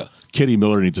in Florida. Kitty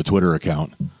Miller needs a Twitter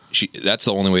account. That's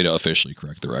the only way to officially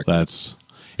correct the record. That's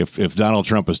if Donald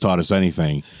Trump has taught us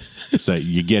anything, it's that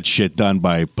you get shit done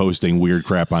by posting weird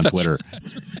crap on Twitter.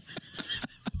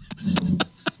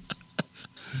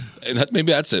 And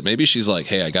maybe that's it. Maybe she's like,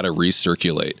 hey, I got to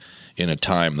recirculate in a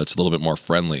time that's a little bit more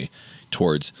friendly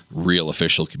towards real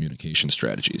official communication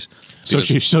strategies. So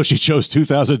she chose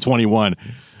 2021.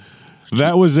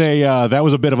 That was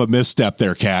a bit of a misstep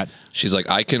there, Kat. She's like,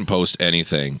 I can post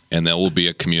anything, and there will be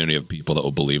a community of people that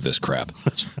will believe this crap.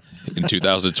 In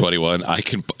 2021,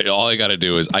 all I got to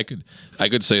do is I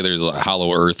could say there's a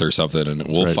hollow earth or something, and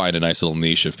we'll find a nice little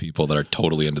niche of people that are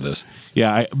totally into this.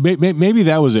 Yeah, maybe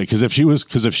that was it. Because if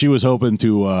she was hoping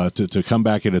to come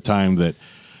back at a time that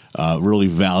really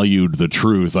valued the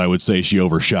truth, I would say she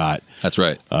overshot. That's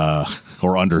right,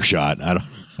 or undershot. I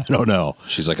don't know.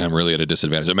 She's like, I'm really at a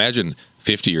disadvantage. Imagine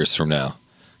 50 years from now,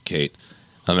 Kate.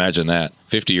 Imagine that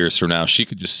 50 years from now, she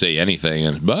could just say anything,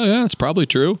 and yeah, it's probably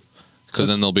true. Because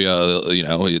then there'll be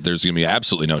there's going to be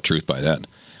absolutely no truth by then.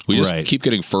 We just keep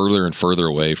getting further and further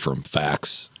away from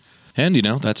facts. And,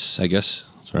 that's, I guess,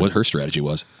 what her strategy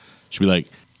was. She'd be like,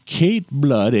 Kate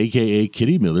Blood, a.k.a.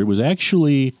 Kitty Miller, was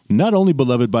actually not only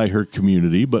beloved by her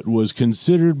community, but was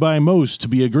considered by most to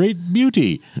be a great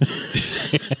beauty.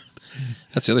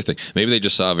 That's the other thing. Maybe they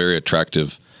just saw a very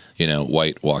attractive,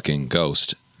 white walking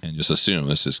ghost and just assume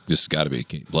this has got to be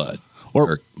Kate Blood.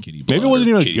 Or Kitty Blood, maybe it wasn't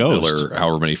even Kitty a ghost. Miller,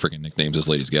 however many freaking nicknames this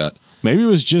lady's got. Maybe it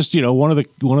was just one of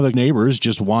the neighbors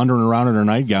just wandering around in her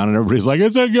nightgown, and everybody's like,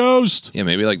 "It's a ghost." Yeah,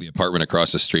 maybe like the apartment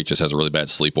across the street just has a really bad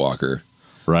sleepwalker,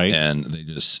 right? And they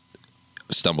just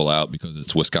stumble out because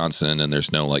it's Wisconsin and there's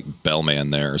no like bellman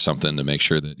there or something to make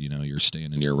sure that you're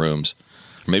staying in your rooms.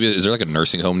 Maybe is there like a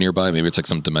nursing home nearby? Maybe it's like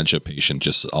some dementia patient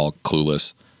just all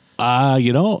clueless.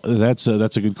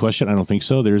 That's a good question. I don't think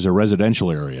so. There's a residential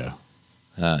area.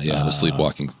 The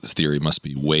sleepwalking theory must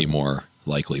be way more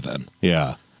likely then.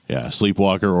 Yeah,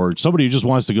 sleepwalker or somebody who just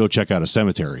wants to go check out a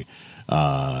cemetery.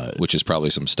 Which is probably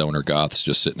some stoner goths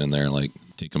just sitting in there like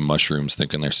taking mushrooms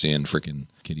thinking they're seeing freaking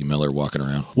Kitty Miller walking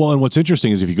around. Well, and what's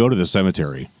interesting is if you go to the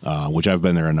cemetery, which I've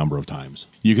been there a number of times,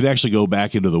 you could actually go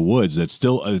back into the woods that's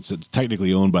still it's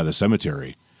technically owned by the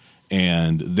cemetery.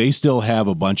 And they still have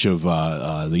a bunch of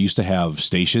they used to have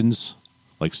stations,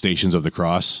 like Stations of the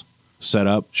Cross, set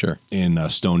up in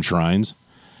stone shrines,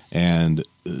 and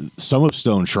some of the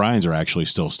stone shrines are actually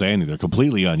still standing. They're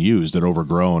completely unused, they're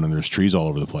overgrown, and there's trees all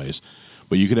over the place,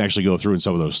 but you can actually go through and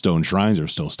some of those stone shrines are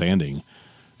still standing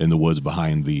in the woods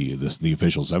behind the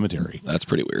official cemetery. That's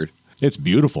pretty weird. It's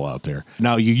beautiful out there.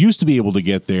 Now, you used to be able to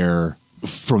get there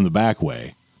from the back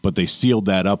way, but they sealed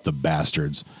that up, the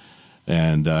bastards.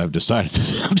 And I've decided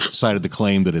to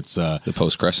claim that it's the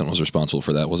Post Crescent was responsible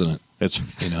for that, wasn't it? It's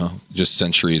just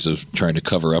centuries of trying to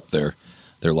cover up their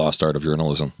lost art of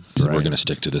journalism. So we're going to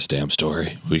stick to this damn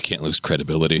story. We can't lose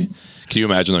credibility. Can you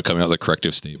imagine them coming out with a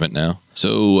corrective statement now?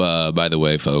 So, by the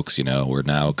way, folks, we're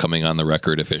now coming on the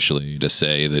record officially to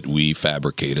say that we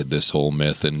fabricated this whole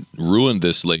myth and ruined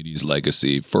this lady's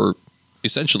legacy for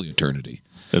essentially eternity.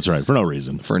 That's right, for no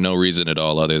reason. For no reason at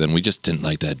all other than we just didn't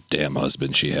like that damn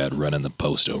husband she had running the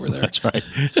Post over there. That's right.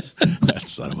 That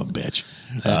son of a bitch.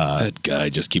 That guy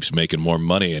just keeps making more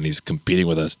money and he's competing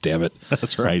with us, damn it.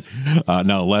 That's right.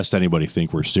 Now, lest anybody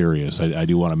think we're serious, I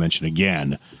do want to mention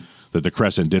again that the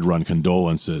Crescent did run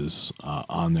condolences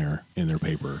in their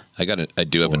paper. I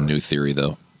do have a new theory,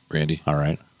 though, Randy. All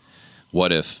right.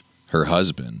 What if her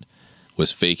husband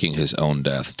was faking his own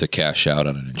death to cash out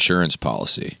on an insurance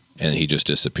policy? And he just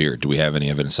disappeared. Do we have any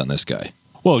evidence on this guy?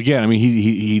 Well, again, I mean,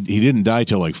 he didn't die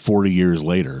till like 40 years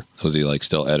later. Was he like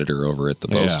still editor over at the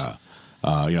Post?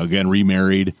 Yeah. Again,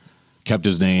 remarried, kept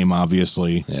his name,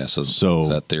 obviously. Yeah. So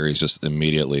that theory is just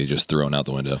immediately just thrown out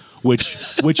the window.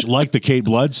 Which, like the Kate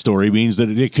Blood story, means that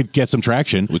it could get some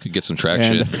traction. We could get some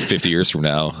traction 50 years from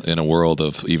now in a world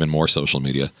of even more social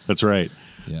media. That's right.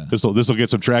 Yeah. This will get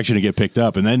some traction and get picked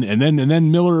up, and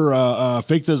then Miller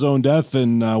faked his own death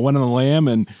and went on the lam,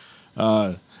 and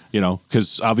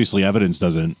because obviously evidence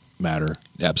doesn't matter.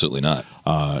 Absolutely not.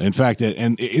 In fact,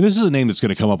 and this is a name that's going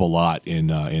to come up a lot in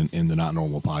the Not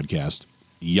Normal podcast.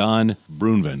 Jan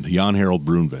Harold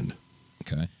Brunvand.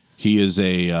 Okay. He is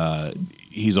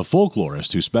he's a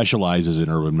folklorist who specializes in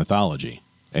urban mythology,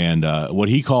 and what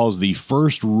he calls the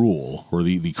first rule or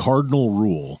the cardinal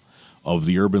rule of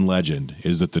the urban legend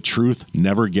is that the truth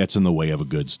never gets in the way of a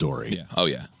good story. Yeah. Oh,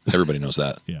 yeah. Everybody knows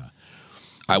that. Yeah.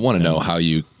 I want to know how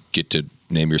you get to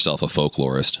name yourself a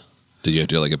folklorist. Did you have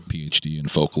to do like a PhD in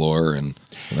folklore and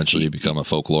eventually become a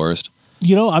folklorist?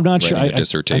 I'm not sure. I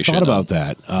thought about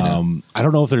that. I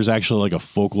don't know if there's actually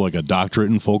like a doctorate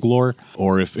in folklore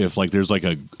or if like there's like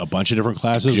a bunch of different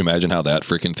classes. Can you imagine how that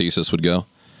freaking thesis would go?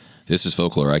 This is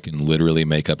folklore. I can literally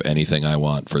make up anything I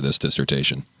want for this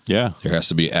dissertation. Yeah. There has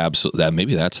to be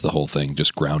maybe that's the whole thing,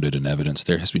 just grounded in evidence.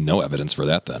 There has to be no evidence for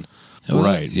that then.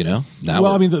 Right. You know, now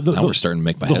well, now we're starting to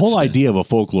make my the head whole spin. idea of a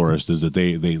folklorist is that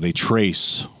they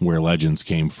trace where legends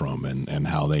came from and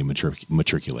how they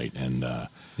matriculate and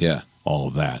all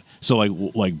of that. So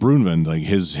like Brunvand, like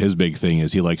his big thing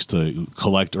is he likes to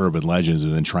collect urban legends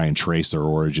and then try and trace their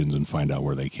origins and find out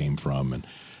where they came from, and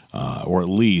or at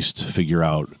least figure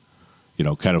out, you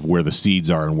know, kind of where the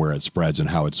seeds are and where it spreads and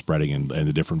how it's spreading and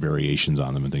the different variations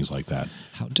on them and things like that.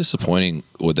 How disappointing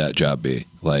would that job be?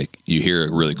 Like, you hear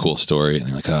a really cool story and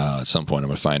you're like, at some point I'm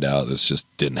going to find out this just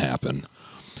didn't happen.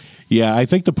 Yeah, I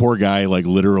think the poor guy, like,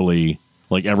 literally,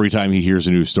 like, every time he hears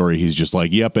a new story, he's just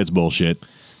like, yep, it's bullshit.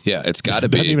 Yeah, it's got to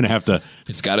be. Doesn't even have to.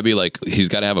 It's got to be like, he's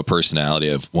got to have a personality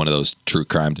of one of those true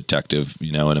crime detective,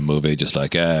 you know, in a movie, just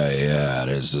like,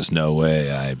 there's just no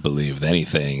way I believe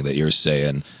anything that you're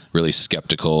saying. Really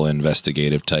skeptical,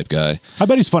 investigative type guy. I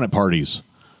bet he's fun at parties.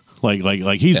 Like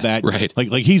he's that right.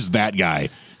 Like he's that guy.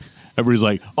 Everybody's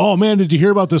like, "Oh man, did you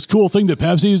hear about this cool thing that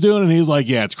Pepsi's doing?" And he's like,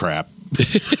 "Yeah, it's crap."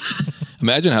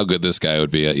 Imagine how good this guy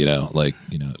would be at,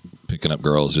 picking up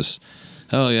girls. Just,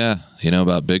 oh yeah,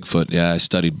 about Bigfoot. Yeah, I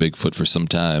studied Bigfoot for some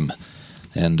time,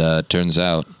 and turns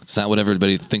out it's not what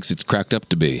everybody thinks it's cracked up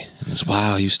to be. And it's,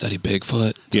 wow, you study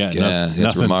Bigfoot? Yeah,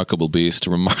 it's a remarkable beast.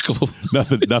 Remarkable.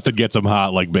 nothing gets him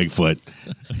hot like Bigfoot.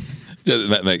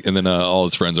 And then all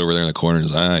his friends over there in the corner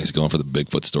is, he's going for the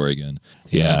Bigfoot story again.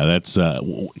 Yeah, that's.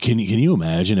 Can you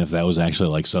imagine if that was actually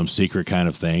like some secret kind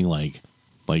of thing, like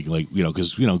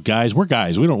because guys, we're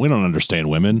guys. We don't understand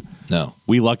women. No,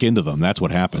 we luck into them. That's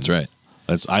what happens. That's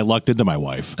right. I lucked into my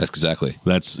wife. That's exactly.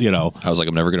 That's I was like,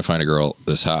 I'm never going to find a girl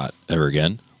this hot ever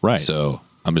again. Right. So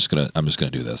I'm just gonna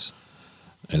do this,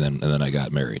 and then I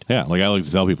got married. Yeah, like I like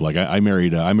to tell people, like I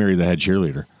married the head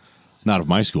cheerleader, not of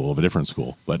my school, of a different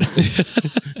school, but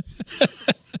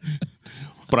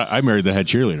but I married the head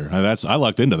cheerleader. I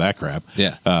lucked into that crap.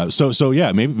 Yeah. So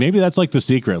yeah, maybe that's like the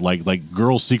secret. Like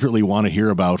girls secretly want to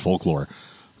hear about folklore.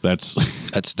 That's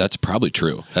probably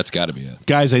true. That's got to be it.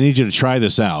 Guys, I need you to try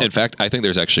this out. In fact, I think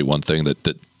there's actually one thing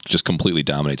that just completely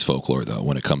dominates folklore, though,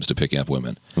 when it comes to picking up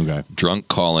women. Okay. Drunk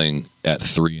calling at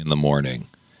 3 a.m.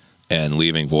 and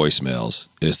leaving voicemails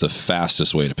is the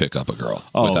fastest way to pick up a girl.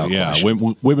 Oh, yeah.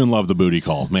 Women love the booty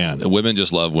call, man. Women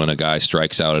just love when a guy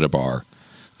strikes out at a bar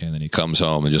and then he comes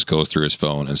home and just goes through his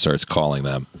phone and starts calling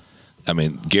them. I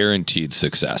mean, guaranteed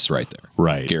success right there.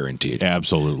 Right. Guaranteed.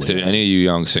 Absolutely. So any of you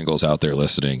young singles out there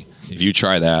listening, if you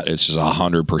try that, it's just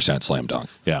 100% slam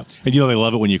dunk. Yeah. And they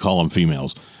love it when you call them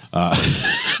females. The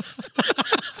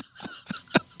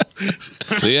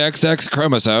XX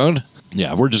chromosome.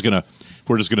 Yeah, we're just gonna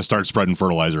start spreading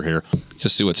fertilizer here.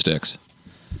 Just see what sticks.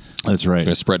 That's right. We're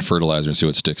gonna spread fertilizer and see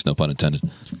what sticks. No pun intended.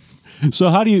 So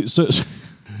how do you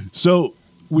so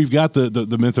we've got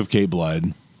the myth of Kate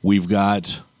Blood. We've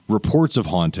got reports of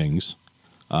hauntings,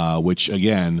 which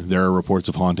again there are reports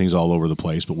of hauntings all over the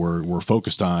place, but we're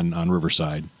focused on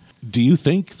Riverside. Do you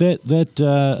think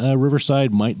that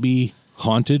Riverside might be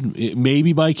haunted?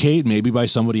 Maybe by Kate, maybe by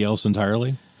somebody else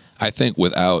entirely? I think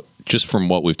just from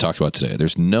what we've talked about today,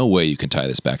 there's no way you can tie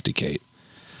this back to Kate.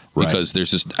 Right. Because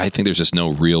I think there's just no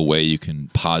real way you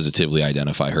can positively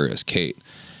identify her as Kate.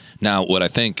 Now, what I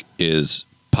think is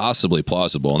possibly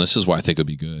plausible, and this is why I think it would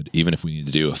be good, even if we need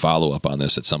to do a follow-up on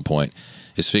this at some point,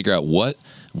 is figure out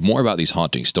more about these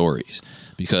haunting stories.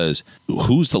 Because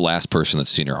who's the last person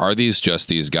that's seen her? Are these just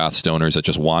these goth stoners that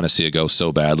just want to see a ghost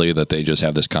so badly that they just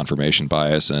have this confirmation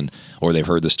bias, or they've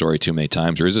heard the story too many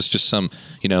times? Or is this just some,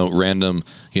 random,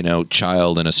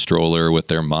 child in a stroller with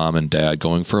their mom and dad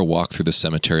going for a walk through the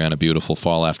cemetery on a beautiful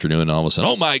fall afternoon, and all of a sudden,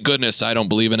 oh my goodness, I don't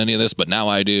believe in any of this, but now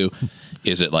I do.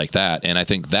 Is it like that? And I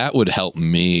think that would help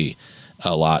me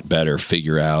a lot better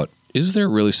figure out, is there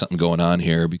really something going on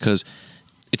here? Because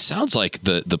it sounds like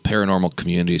the paranormal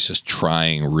community is just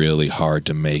trying really hard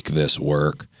to make this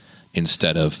work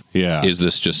instead of, is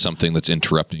this just something that's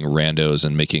interrupting randos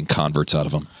and making converts out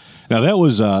of them? Now that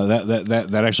was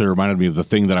that actually reminded me of the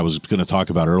thing that I was going to talk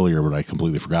about earlier, but I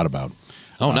completely forgot about.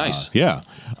 Oh, nice. Yeah.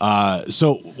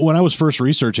 So when I was first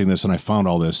researching this and I found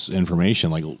all this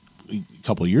information like a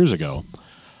couple of years ago,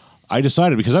 I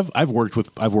decided, because I've worked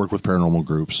with paranormal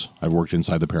groups, I've worked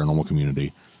inside the paranormal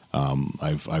community.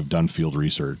 I've done field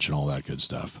research and all that good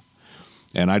stuff.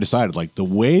 And I decided, like, the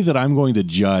way that I'm going to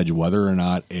judge whether or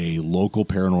not a local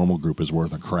paranormal group is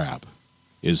worth a crap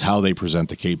is how they present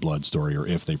the Kate Blood story, or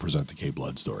if they present the Kate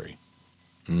Blood story.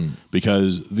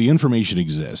 Because the information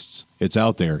exists. It's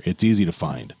out there. It's easy to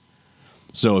find.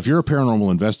 So if you're a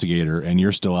paranormal investigator and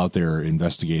you're still out there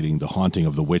investigating the haunting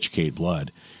of the witch Kate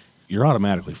Blood, you're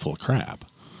automatically full of crap.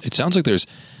 It sounds like there's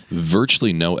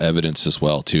virtually no evidence as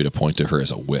well, too, to point to her as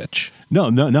a witch.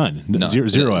 None. Zero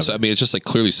evidence. So, I mean, it's just like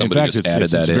clearly somebody just added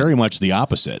that in. It's very much the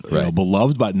opposite. Right. You know,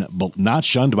 beloved, but not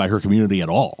shunned by her community at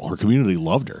all. Her community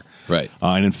loved her. Right.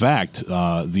 And in fact,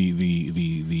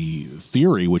 the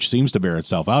theory, which seems to bear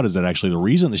itself out, is that actually the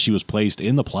reason that she was placed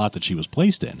in the plot that she was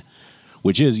placed in,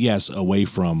 which is, yes, away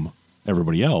from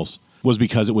everybody else, was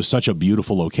because it was such a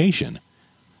beautiful location.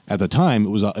 At the time, it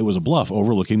was a bluff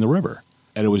overlooking the river.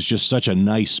 And it was just such a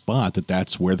nice spot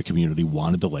that's where the community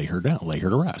wanted to lay her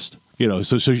to rest. You know,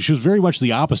 so she was very much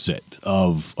the opposite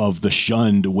of the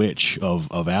shunned witch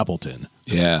of Appleton.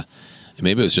 Yeah.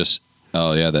 Maybe it was just,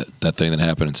 that thing that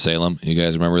happened in Salem. You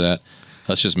guys remember that?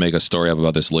 Let's just make a story up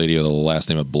about this lady with the last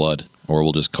name of Blood, or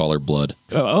we'll just call her Blood.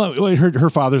 Her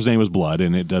father's name was Blood,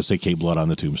 and it does say Kate Blood on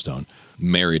the tombstone.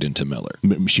 Married into Miller.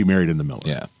 She married into Miller.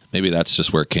 Yeah. Maybe that's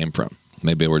just where it came from.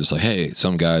 Maybe we're just like, hey,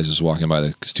 some guy's just walking by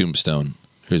the tombstone.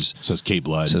 Says Kate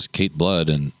Blood. Says Kate Blood,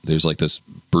 and there's like this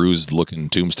bruised looking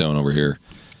tombstone over here.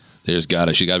 She got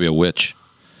to be a witch.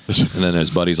 And then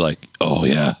his buddy's like, oh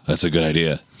yeah, that's a good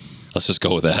idea. Let's just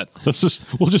go with that.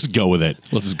 We'll just go with it.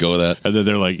 Let's just go with that. And then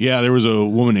they're like, yeah, there was a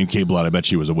woman named Kate Blood. I bet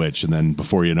she was a witch. And then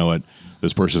before you know it,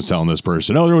 this person's telling this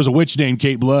person, oh, there was a witch named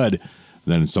Kate Blood.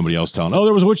 And then somebody else telling, oh,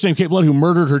 there was a witch named Kate Blood who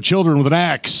murdered her children with an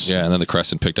axe. Yeah, and then the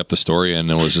Crescent picked up the story,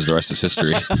 and it was just the rest is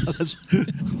history. That's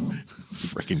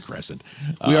freaking Crescent.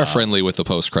 We are friendly with the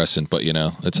Post-Crescent, but, you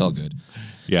know, it's all good.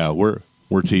 Yeah, we're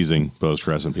teasing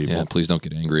Post-Crescent people. Yeah, please don't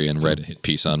get angry and write a hit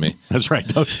piece on me. That's right.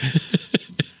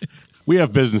 We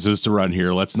have businesses to run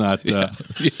here. Let's not.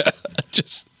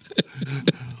 Just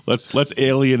let's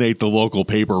alienate the local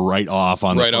paper right off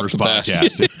on the first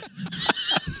podcast.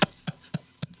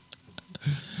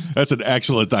 That's an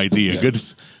excellent idea. Yeah.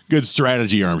 Good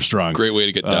strategy, Armstrong. Great way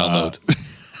to get downloads.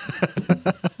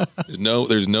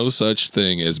 There's no such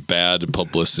thing as bad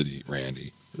publicity,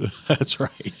 Randy. That's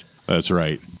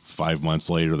right. 5 months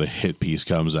later, the hit piece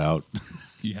comes out.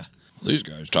 Yeah. These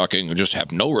guys talking just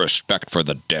have no respect for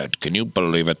the dead. Can you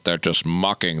believe it? They're just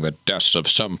mocking the deaths of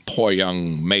some poor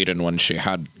young maiden when she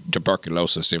had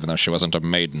tuberculosis, even though she wasn't a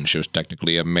maiden. She was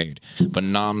technically a maid. But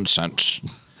nonsense.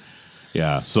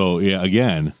 Yeah. So, yeah,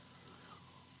 again,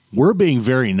 we're being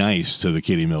very nice to the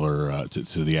Kitty Miller,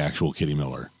 to the actual Kitty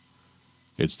Miller.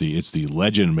 It's the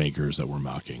legend makers that we're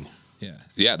mocking. Yeah.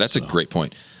 Yeah, that's a great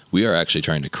point. We are actually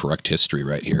trying to correct history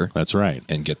right here. That's right.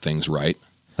 And get things right.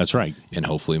 That's right. And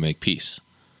hopefully make peace.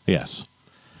 Yes.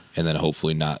 And then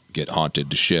hopefully not get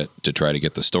haunted to shit to try to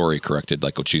get the story corrected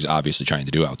like what she's obviously trying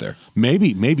to do out there.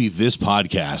 Maybe this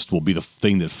podcast will be the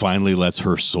thing that finally lets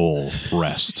her soul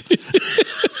rest.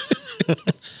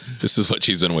 This is what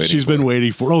she's been waiting for. She's been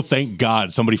waiting for. Oh, thank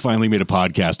God. Somebody finally made a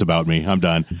podcast about me. I'm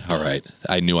done. All right.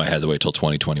 I knew I had to wait till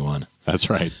 2021.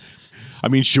 That's right. I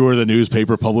mean, sure, the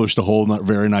newspaper published a whole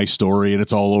very nice story, and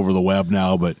it's all over the web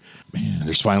now, but, man,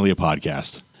 there's finally a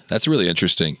podcast. That's really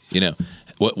interesting. You know,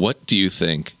 what do you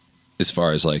think, as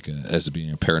far as like as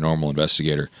being a paranormal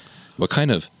investigator, what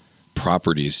kind of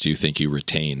properties do you think you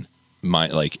retain,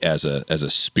 as a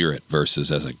spirit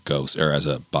versus as a ghost or as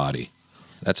a body?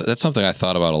 That's something I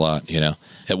thought about a lot. You know,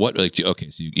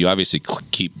 so you obviously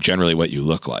keep generally what you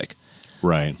look like.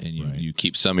 Right. And you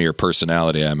keep some of your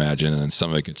personality, I imagine, and then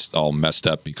some of it gets all messed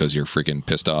up because you're freaking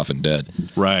pissed off and dead.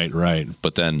 Right.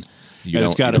 But then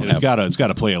it's got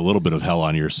to play a little bit of hell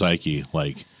on your psyche,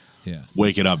 like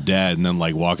waking up dead and then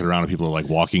like walking around and people are like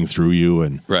walking through you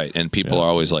and right. And people are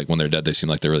always like when they're dead, they seem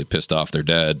like they're really pissed off they're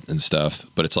dead and stuff.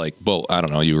 But it's like, well, I don't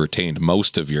know. You retained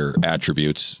most of your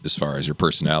attributes as far as your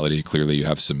personality. Clearly, you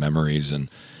have some memories and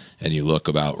you look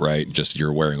about right. Just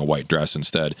you're wearing a white dress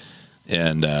instead.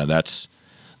 And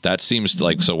that seems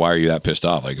like, so why are you that pissed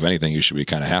off? Like, if anything, you should be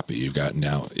kind of happy. You've got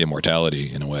now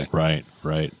immortality in a way. Right.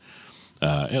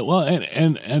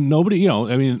 And nobody, you know,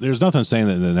 I mean, there's nothing saying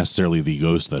that necessarily the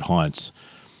ghost that haunts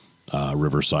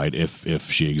Riverside,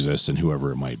 if she exists and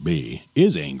whoever it might be,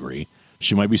 is angry.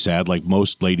 She might be sad. Like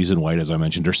most ladies in white, as I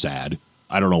mentioned, are sad.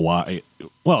 I don't know why.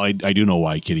 Well, I do know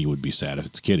why Kitty would be sad if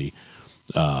it's Kitty.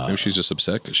 Maybe she's just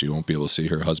upset because she won't be able to see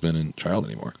her husband and child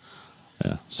anymore.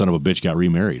 Yeah, son of a bitch got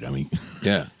remarried. I mean,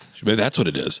 yeah, maybe that's what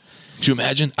it is. Could you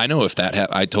imagine? I know if that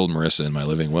happened. I told Marissa in my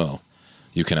living will,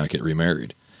 you cannot get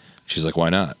remarried. She's like,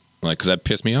 why not? I'm like, because that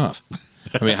pissed me off.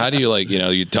 I mean, how do you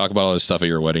you talk about all this stuff at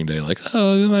your wedding day, like,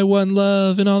 oh, my one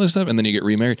love and all this stuff, and then you get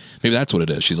remarried. Maybe that's what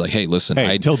it is. She's like, hey, listen,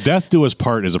 till death do us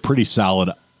part is a pretty solid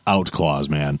out clause,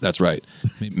 man. That's right.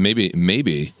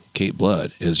 Maybe Kate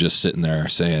Blood is just sitting there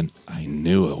saying, I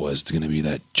knew it was going to be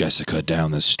that Jessica down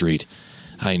the street.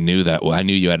 I knew that. I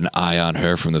knew you had an eye on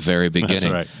her from the very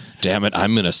beginning. That's right. Damn it,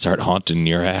 I'm going to start haunting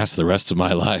your ass the rest of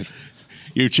my life.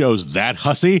 You chose that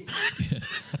hussy?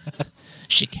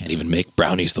 She can't even make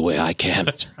brownies the way I can.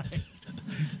 That's right.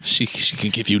 She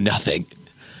can give you nothing.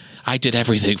 I did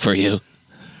everything for you.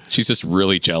 She's just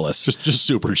really jealous. Just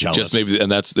super jealous. Just maybe, and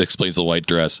that explains the white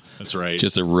dress. That's right.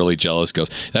 Just a really jealous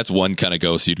ghost. That's one kind of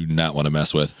ghost you do not want to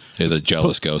mess with. Is a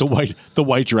jealous ghost. The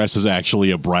white dress is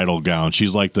actually a bridal gown.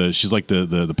 She's like the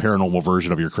paranormal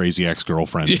version of your crazy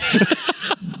ex-girlfriend.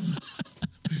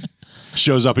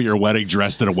 Shows up at your wedding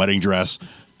dressed in a wedding dress.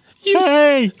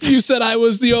 You said I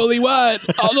was the only one.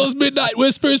 All those midnight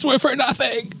whispers were for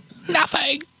nothing.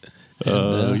 Nothing.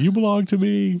 You belong to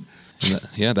me.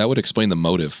 That would explain the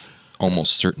motive,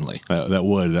 almost certainly. That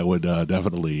would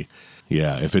definitely,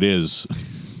 yeah. If it is,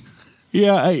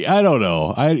 yeah, I don't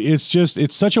know.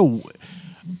 It's such a.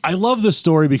 I love this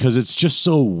story because it's just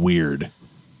so weird.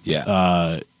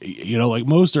 Yeah. Like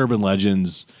most urban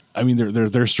legends, I mean,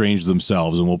 they're strange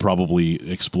themselves, and we'll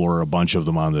probably explore a bunch of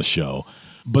them on this show.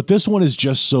 But this one is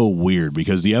just so weird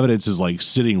because the evidence is like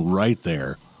sitting right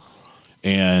there,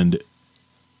 and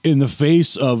in the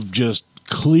face of just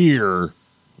clear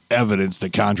evidence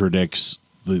that contradicts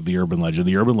the urban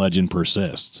legend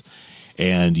persists,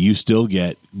 and you still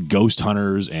get ghost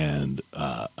hunters and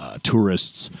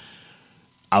tourists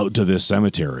out to this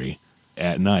cemetery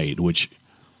at night, which,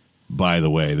 by the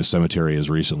way, the cemetery has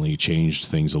recently changed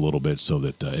things a little bit so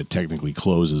that it technically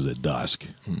closes at dusk.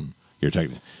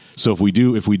 So if we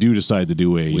do decide to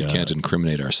do we can't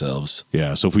incriminate ourselves.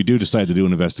 Yeah, so if we do decide to do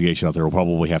an investigation out there, we'll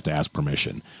probably have to ask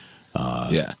permission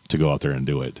to go out there and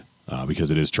do it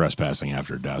because it is trespassing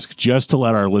after dusk. Just to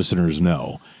let our listeners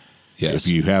know, if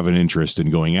you have an interest in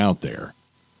going out there,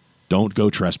 don't go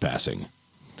trespassing.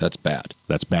 That's bad.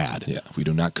 That's bad. Yeah, we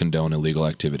do not condone illegal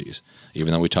activities.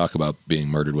 Even though we talk about being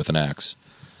murdered with an axe,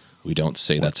 we don't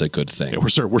say that's a good thing. Yeah,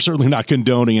 we're certainly not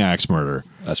condoning axe murder.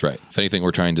 That's right. If anything,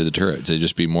 we're trying to deter it to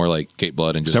just be more like Kate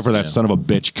Blood and just, except for that son of a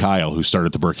bitch Kyle who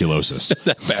started tuberculosis.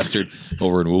 That bastard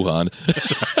over in Wuhan.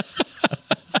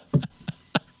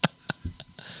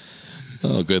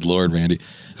 Oh, good Lord, Randy.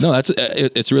 No,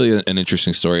 it's really an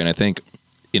interesting story, and I think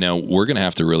we're going to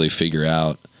have to really figure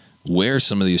out where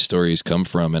some of these stories come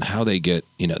from and how they get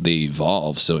they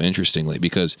evolve so interestingly.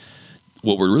 Because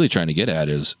what we're really trying to get at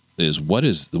is what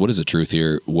is the truth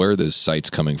here? Where are the sites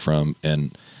coming from,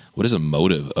 and what is the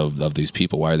motive of these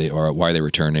people? Why are they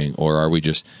returning, or are we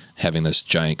just having this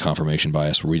giant confirmation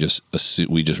bias where we just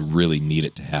really need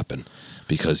it to happen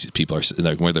because people are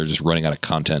like where they're just running out of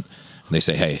content. And they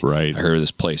say, hey, right. I heard of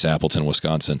this place, Appleton,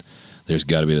 Wisconsin. There's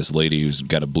got to be this lady who's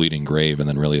got a bleeding grave, and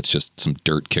then really it's just some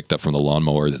dirt kicked up from the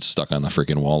lawnmower that's stuck on the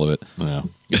freaking wall of it. Yeah.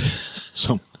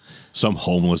 some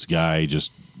homeless guy just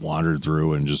wandered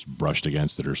through and just brushed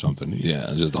against it or something.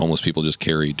 Yeah, just the homeless people just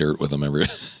carry dirt with them every.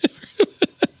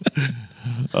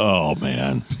 Oh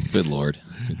man, good Lord.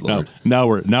 Good Lord. Now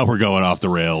we're going off the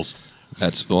rails.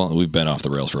 We've been off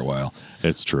the rails for a while.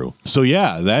 It's true. So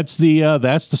yeah, that's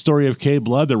the story of Kate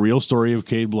Blood, the real story of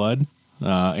Kate Blood,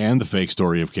 and the fake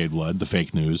story of Kate Blood, the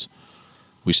fake news.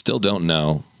 We still don't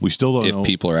know. If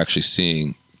people are actually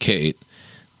seeing Kate,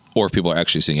 or if people are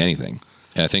actually seeing anything.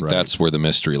 And I think that's where the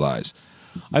mystery lies.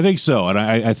 I think so, and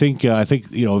I think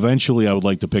eventually I would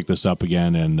like to pick this up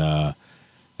again and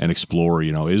explore.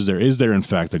 Is there in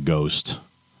fact a ghost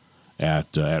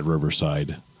at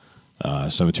Riverside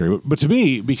Cemetery? But to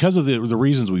me, because of the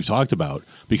reasons we've talked about,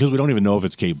 because we don't even know if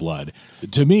it's Kate Blood,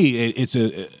 to me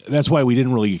that's why we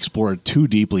didn't really explore it too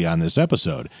deeply on this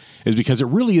episode, is because it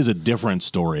really is a different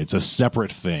story. It's a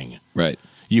separate thing. Right.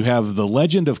 You have the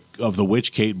legend of the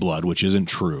witch Kate Blood, which isn't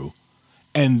true,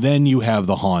 and then you have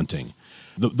the haunting.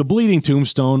 The bleeding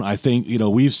tombstone, I think,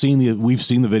 we've seen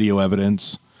the video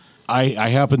evidence. I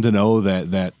happen to know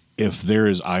that if there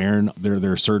is iron,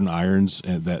 there are certain irons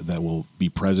that will be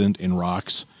present in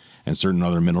rocks, and certain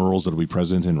other minerals that will be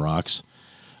present in rocks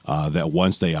that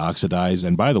once they oxidize.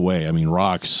 And by the way, I mean,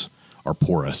 rocks are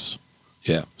porous.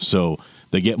 Yeah. So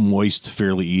they get moist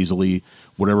fairly easily.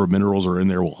 Whatever minerals are in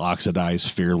there will oxidize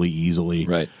fairly easily.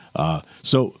 Right.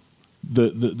 So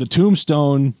the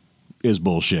tombstone is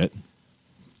bullshit.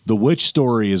 The witch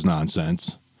story is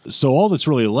nonsense. So all that's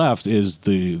really left is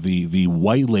the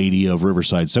White Lady of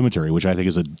Riverside Cemetery, which I think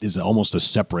is almost a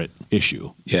separate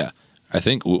issue. Yeah, I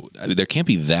think there can't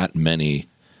be that many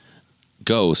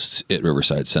ghosts at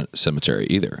Riverside Cemetery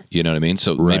either. You know what I mean?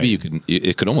 So maybe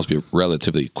it could almost be a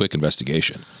relatively quick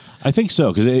investigation. I think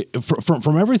so, because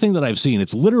from everything that I've seen,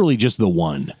 it's literally just the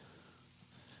one.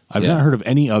 I've not heard of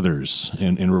any others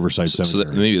in Riverside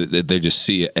Cemetery. So maybe they just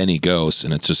see any ghost,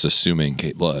 and it's just assuming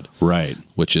Kate Blood. Right.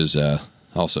 Which is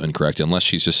also incorrect, unless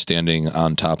she's just standing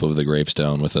on top of the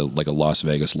gravestone with a Las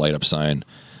Vegas light-up sign,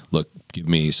 look, give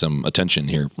me some attention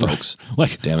here, folks.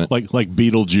 Like, damn it. Like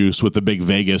Beetlejuice with the big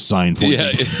Vegas sign pointing.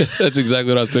 Yeah, that's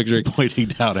exactly what I was picturing. Pointing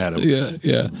down at him.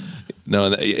 Yeah.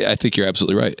 No, I think you're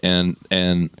absolutely right. And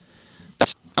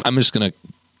I'm just going to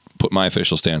put my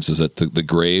official stance is that the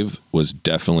grave was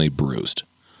definitely bruised.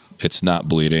 It's not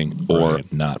bleeding or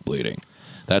not bleeding.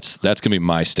 That's going to be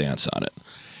my stance on it.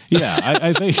 Yeah,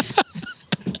 I think.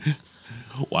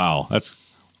 Wow, that's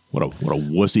what a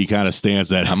wussy kind of stance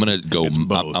that. I'm gonna go. I'm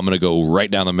gonna go right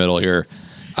down the middle here.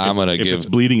 If it's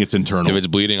bleeding, it's internal. If it's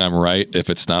bleeding, I'm right. If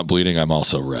it's not bleeding, I'm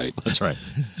also right. That's right.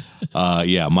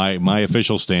 Yeah, my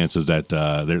official stance is that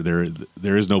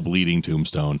there is no bleeding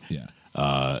tombstone. Yeah.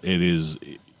 It is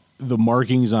the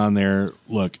markings on there.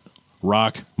 Look,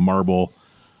 rock, marble.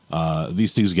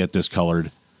 These things get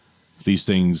discolored. These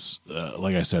things,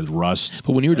 like I said, rust.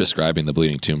 But when you were describing the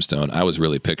bleeding tombstone, I was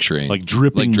really picturing like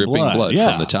dripping blood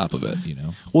from the top of it. You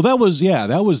know. Well, that was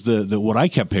the what I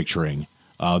kept picturing.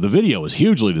 The video was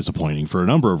hugely disappointing for a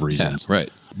number of reasons. Yeah, right.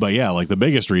 But yeah, like the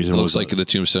biggest reason looks like the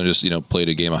tombstone just played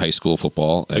a game of high school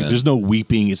football. Like there's no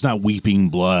weeping. It's not weeping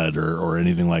blood or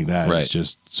anything like that. Right. It's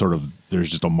just sort of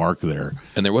there's just a mark there.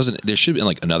 And there should have been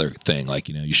like another thing. Like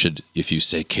you should, if you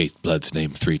say Kate Blood's name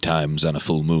 3 times on a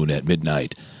full moon at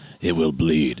midnight, it will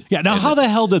bleed. Yeah. Now, how the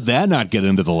hell did that not get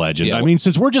into the legend? Yeah, I mean,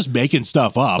 since we're just making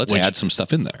stuff up, let's add some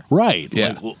stuff in there. Right.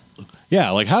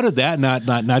 Yeah. Like how did that not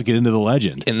get into the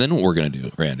legend? And then what we're going to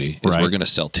do, Randy, is we're going to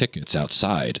sell tickets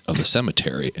outside of the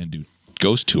cemetery and do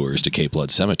ghost tours to Kate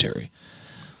Blood Cemetery.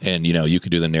 And, you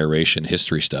could do the narration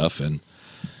history stuff and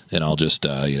I'll just,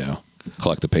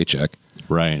 collect the paycheck.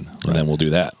 Right. And then we'll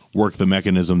do that. Work the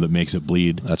mechanism that makes it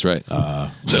bleed. That's right. Look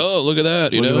at that. Look at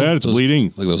that. It's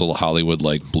bleeding. Like those little Hollywood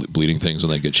bleeding things when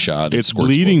they get shot. It's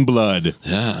bleeding blood.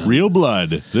 Yeah. Real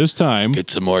blood. This time. Get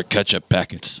some more ketchup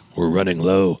packets. We're running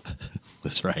low.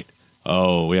 That's right.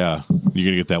 Oh, yeah. You're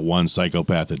going to get that one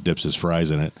psychopath that dips his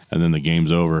fries in it, and then the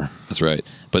game's over. That's right.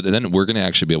 But then we're going to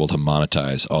actually be able to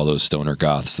monetize all those stoner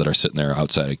goths that are sitting there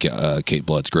outside of Kate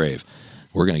Blood's grave.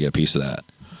 We're going to get a piece of that.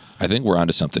 I think we're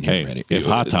onto something here, Randy. If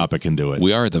Hot Topic can do it.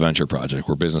 We are at the Venture Project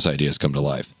where business ideas come to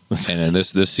life. And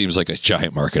this seems like a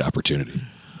giant market opportunity.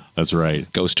 That's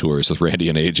right. Ghost tours with Randy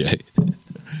and AJ.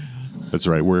 That's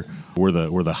right. We're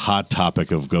the Hot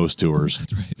Topic of ghost tours.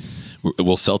 That's right.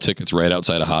 We'll sell tickets right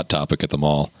outside of Hot Topic at the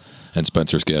mall and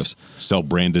Spencer's Gifts. Sell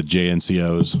branded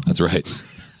JNCOs. That's right.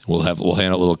 We'll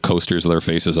hand out little coasters with our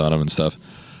faces on them and stuff.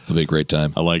 It'll be a great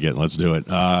time. I like it. Let's do it.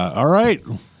 All right.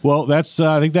 Well, that's.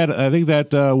 I think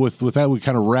that with that we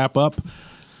kind of wrap up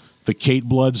the Kate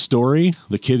Blood story,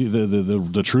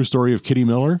 the true story of Kitty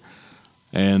Miller,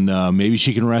 and maybe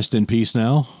she can rest in peace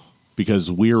now because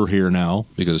we're here now.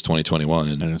 Because it's 2021,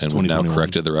 and we've now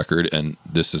corrected the record, and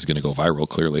this is going to go viral.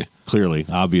 Clearly,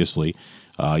 obviously,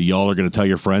 y'all are going to tell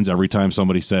your friends every time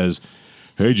somebody says,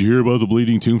 "Hey, did you hear about the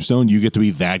bleeding tombstone?" You get to be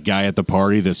that guy at the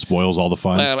party that spoils all the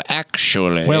fun. Well,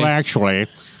 actually.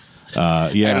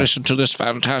 Yeah. I listened to this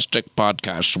fantastic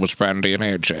podcast with Randy and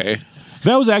AJ.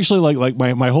 That was actually like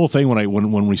my whole thing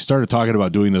when we started talking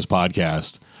about doing this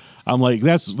podcast. I'm like,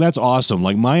 that's awesome.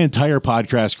 Like my entire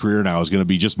podcast career now is going to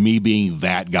be just me being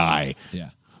that guy. Yeah.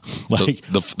 Like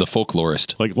the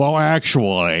folklorist. Like, well,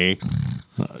 actually.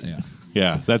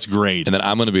 Yeah, that's great. And then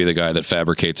I'm going to be the guy that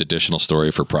fabricates additional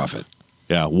story for profit.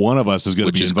 Yeah, one of us is going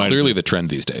to be invited. Which is clearly the trend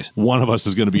these days. One of us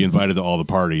is going to be invited to all the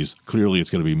parties. Clearly, it's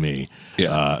going to be me.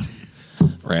 Yeah.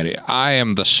 Randy, I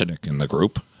am the cynic in the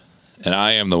group, and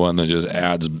I am the one that just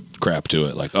adds crap to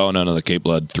it. Like, oh, no, the Kate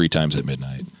Blood 3 times at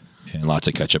midnight, and lots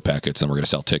of ketchup packets, and we're going to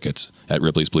sell tickets at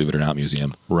Ripley's Believe It or Not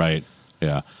Museum. Right.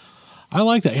 Yeah. I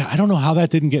like that. Yeah, I don't know how that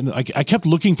didn't get – I kept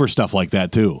looking for stuff like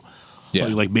that, too. Yeah.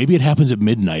 Like maybe it happens at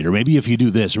midnight, or maybe if you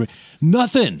do this.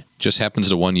 Nothing. Just happens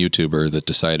to one YouTuber that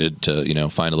decided to,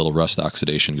 find a little rust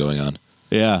oxidation going on.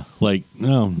 Yeah. Like,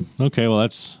 no. Okay, well,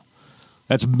 that's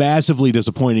massively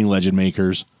disappointing, legend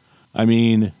makers. I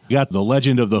mean, you got the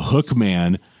legend of the Hook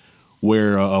Man,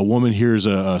 where a woman hears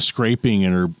a scraping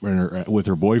in her with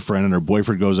her boyfriend, and her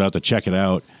boyfriend goes out to check it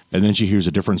out, and then she hears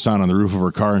a different sound on the roof of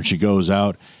her car, and she goes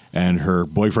out, and her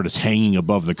boyfriend is hanging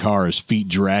above the car, his feet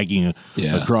dragging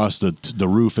across the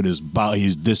roof, and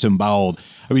he's disemboweled.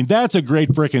 I mean, that's a great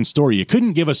freaking story. You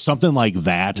couldn't give us something like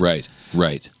that, right?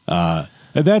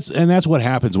 And that's what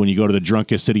happens when you go to the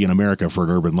drunkest city in America for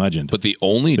an urban legend. But the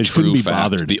only true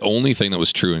fact, the only thing that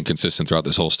was true and consistent throughout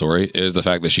this whole story is the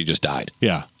fact that she just died.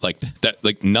 Yeah, like that.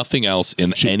 Like nothing else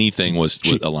in anything was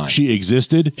aligned. She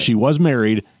existed. She was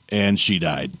married, and she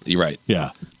died. You're right. Yeah,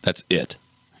 that's it.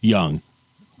 Young,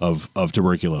 of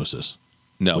tuberculosis.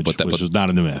 No, which was not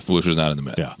in the myth. Which was not in the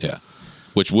myth.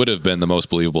 Which would have been the most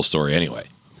believable story anyway.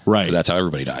 Right. That's how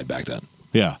everybody died back then.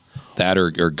 Yeah. That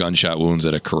or gunshot wounds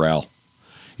at a corral.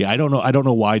 Yeah, I don't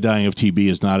know why dying of TB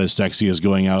is not as sexy as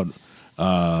going out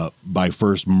by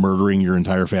first murdering your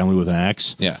entire family with an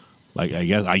axe. Yeah. Like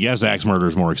I guess axe murder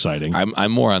is more exciting.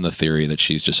 I'm more on the theory that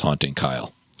she's just haunting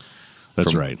Kyle.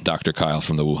 That's right. Dr. Kyle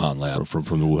from the Wuhan lab. From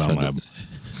the Wuhan lab.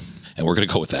 And we're going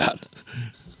to go with that.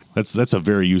 That's a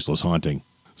very useless haunting.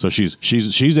 So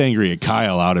she's angry at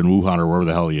Kyle out in Wuhan or wherever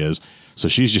the hell he is. So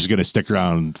she's just going to stick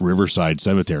around Riverside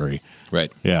Cemetery.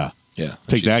 Right. Yeah. Yeah.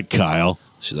 Take that, Kyle.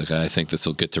 She's like, I think this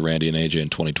will get to Randy and AJ in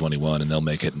 2021, and they'll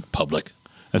make it in public.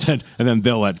 And then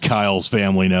they'll let Kyle's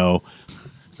family know.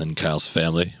 Then Kyle's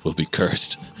family will be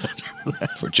cursed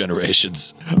for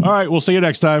generations. All right, we'll see you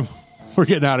next time. We're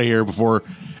getting out of here before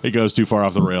it goes too far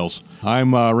off the rails.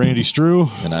 I'm Randy Strew.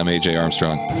 And I'm AJ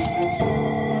Armstrong.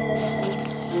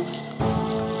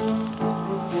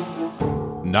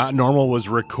 Not Normal was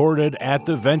recorded at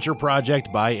the Venture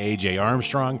Project by AJ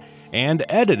Armstrong and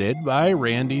edited by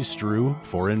Randy Strew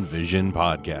for Envision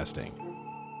Podcasting.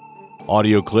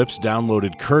 Audio clips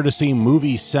downloaded courtesy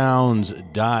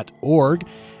moviesounds.org,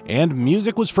 and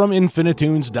music was from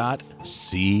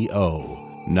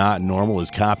infinitunes.co. Not Normal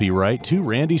is copyright to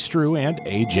Randy Strew and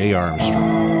AJ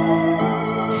Armstrong.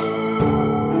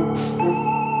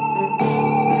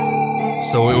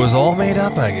 So it was all made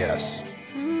up, I guess.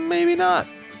 Maybe not.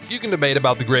 You can debate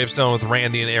about the gravestone with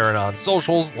Randy and Aaron on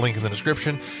socials, link in the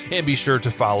description, and be sure to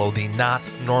follow the Not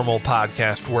Normal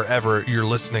podcast wherever you're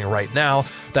listening right now.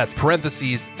 That's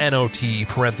parentheses, NOT,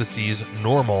 parentheses,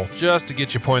 normal, just to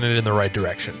get you pointed in the right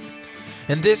direction.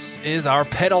 And this is our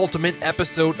penultimate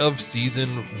episode of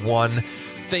Season 1.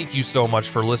 Thank you so much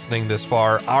for listening this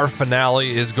far. Our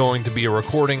finale is going to be a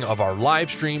recording of our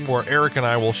live stream where Eric and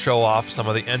I will show off some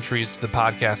of the entries to the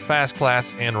podcast Fast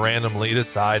Class and randomly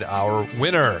decide our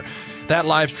winner. That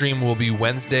live stream will be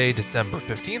Wednesday, December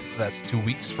 15th. That's 2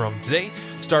 weeks from today,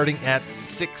 starting at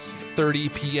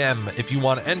 6:30 p.m. If you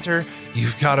want to enter,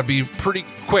 you've got to be pretty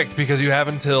quick because you have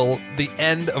until the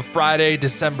end of Friday,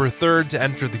 December 3rd to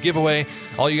enter the giveaway.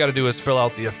 All you got to do is fill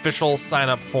out the official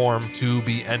sign-up form to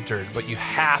be entered, but you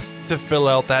have to fill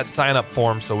out that sign-up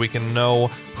form so we can know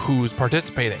who's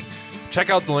participating. Check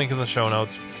out the link in the show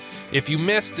notes. If you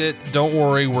missed it, don't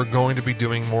worry, we're going to be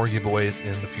doing more giveaways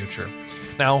in the future.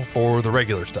 Now for the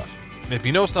regular stuff. If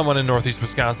you know someone in Northeast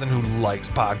Wisconsin who likes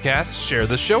podcasts, share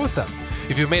this show with them.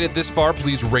 If you've made it this far,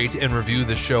 please rate and review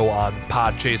the show on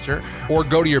Podchaser, or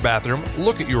go to your bathroom,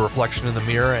 look at your reflection in the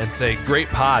mirror, and say, "Great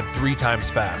pod" 3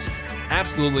 times fast.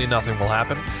 Absolutely nothing will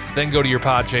happen. Then go to your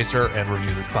Podchaser and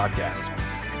review this podcast.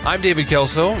 I'm David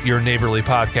Kelso, your neighborly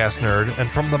podcast nerd,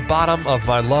 and from the bottom of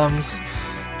my lungs,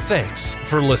 thanks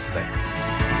for listening.